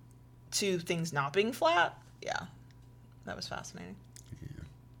flat to things not being flat, yeah, that was fascinating. Yeah.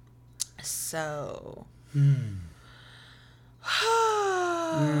 So. All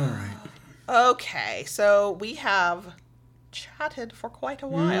right. Okay, so we have chatted for quite a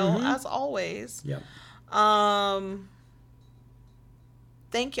while, as always. Yep.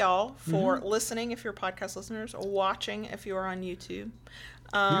 Thank y'all for listening if you're podcast listeners, or watching if you are on YouTube.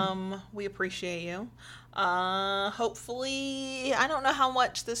 We appreciate you. Hopefully, I don't know how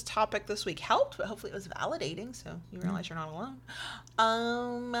much this topic this week helped, but hopefully it was validating, so you realize you're not alone.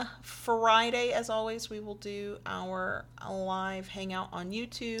 Friday, as always, we will do our live hangout on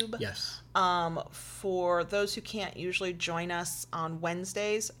YouTube. Yes. For those who can't usually join us on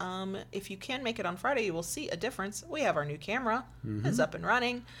Wednesdays, if you can make it on Friday, you will see a difference. We have our new camera. It's up and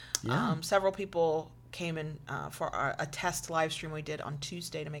running. Yeah. Several people came in for a test live stream we did on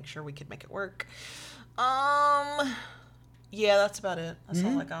Tuesday to make sure we could make it work. Yeah, that's about it. That's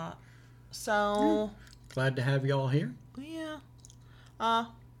all I got. So glad to have y'all here. Yeah.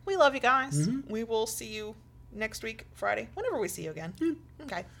 We love you guys. We will see you next week, Friday, whenever we see you again.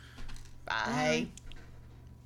 Okay. Bye.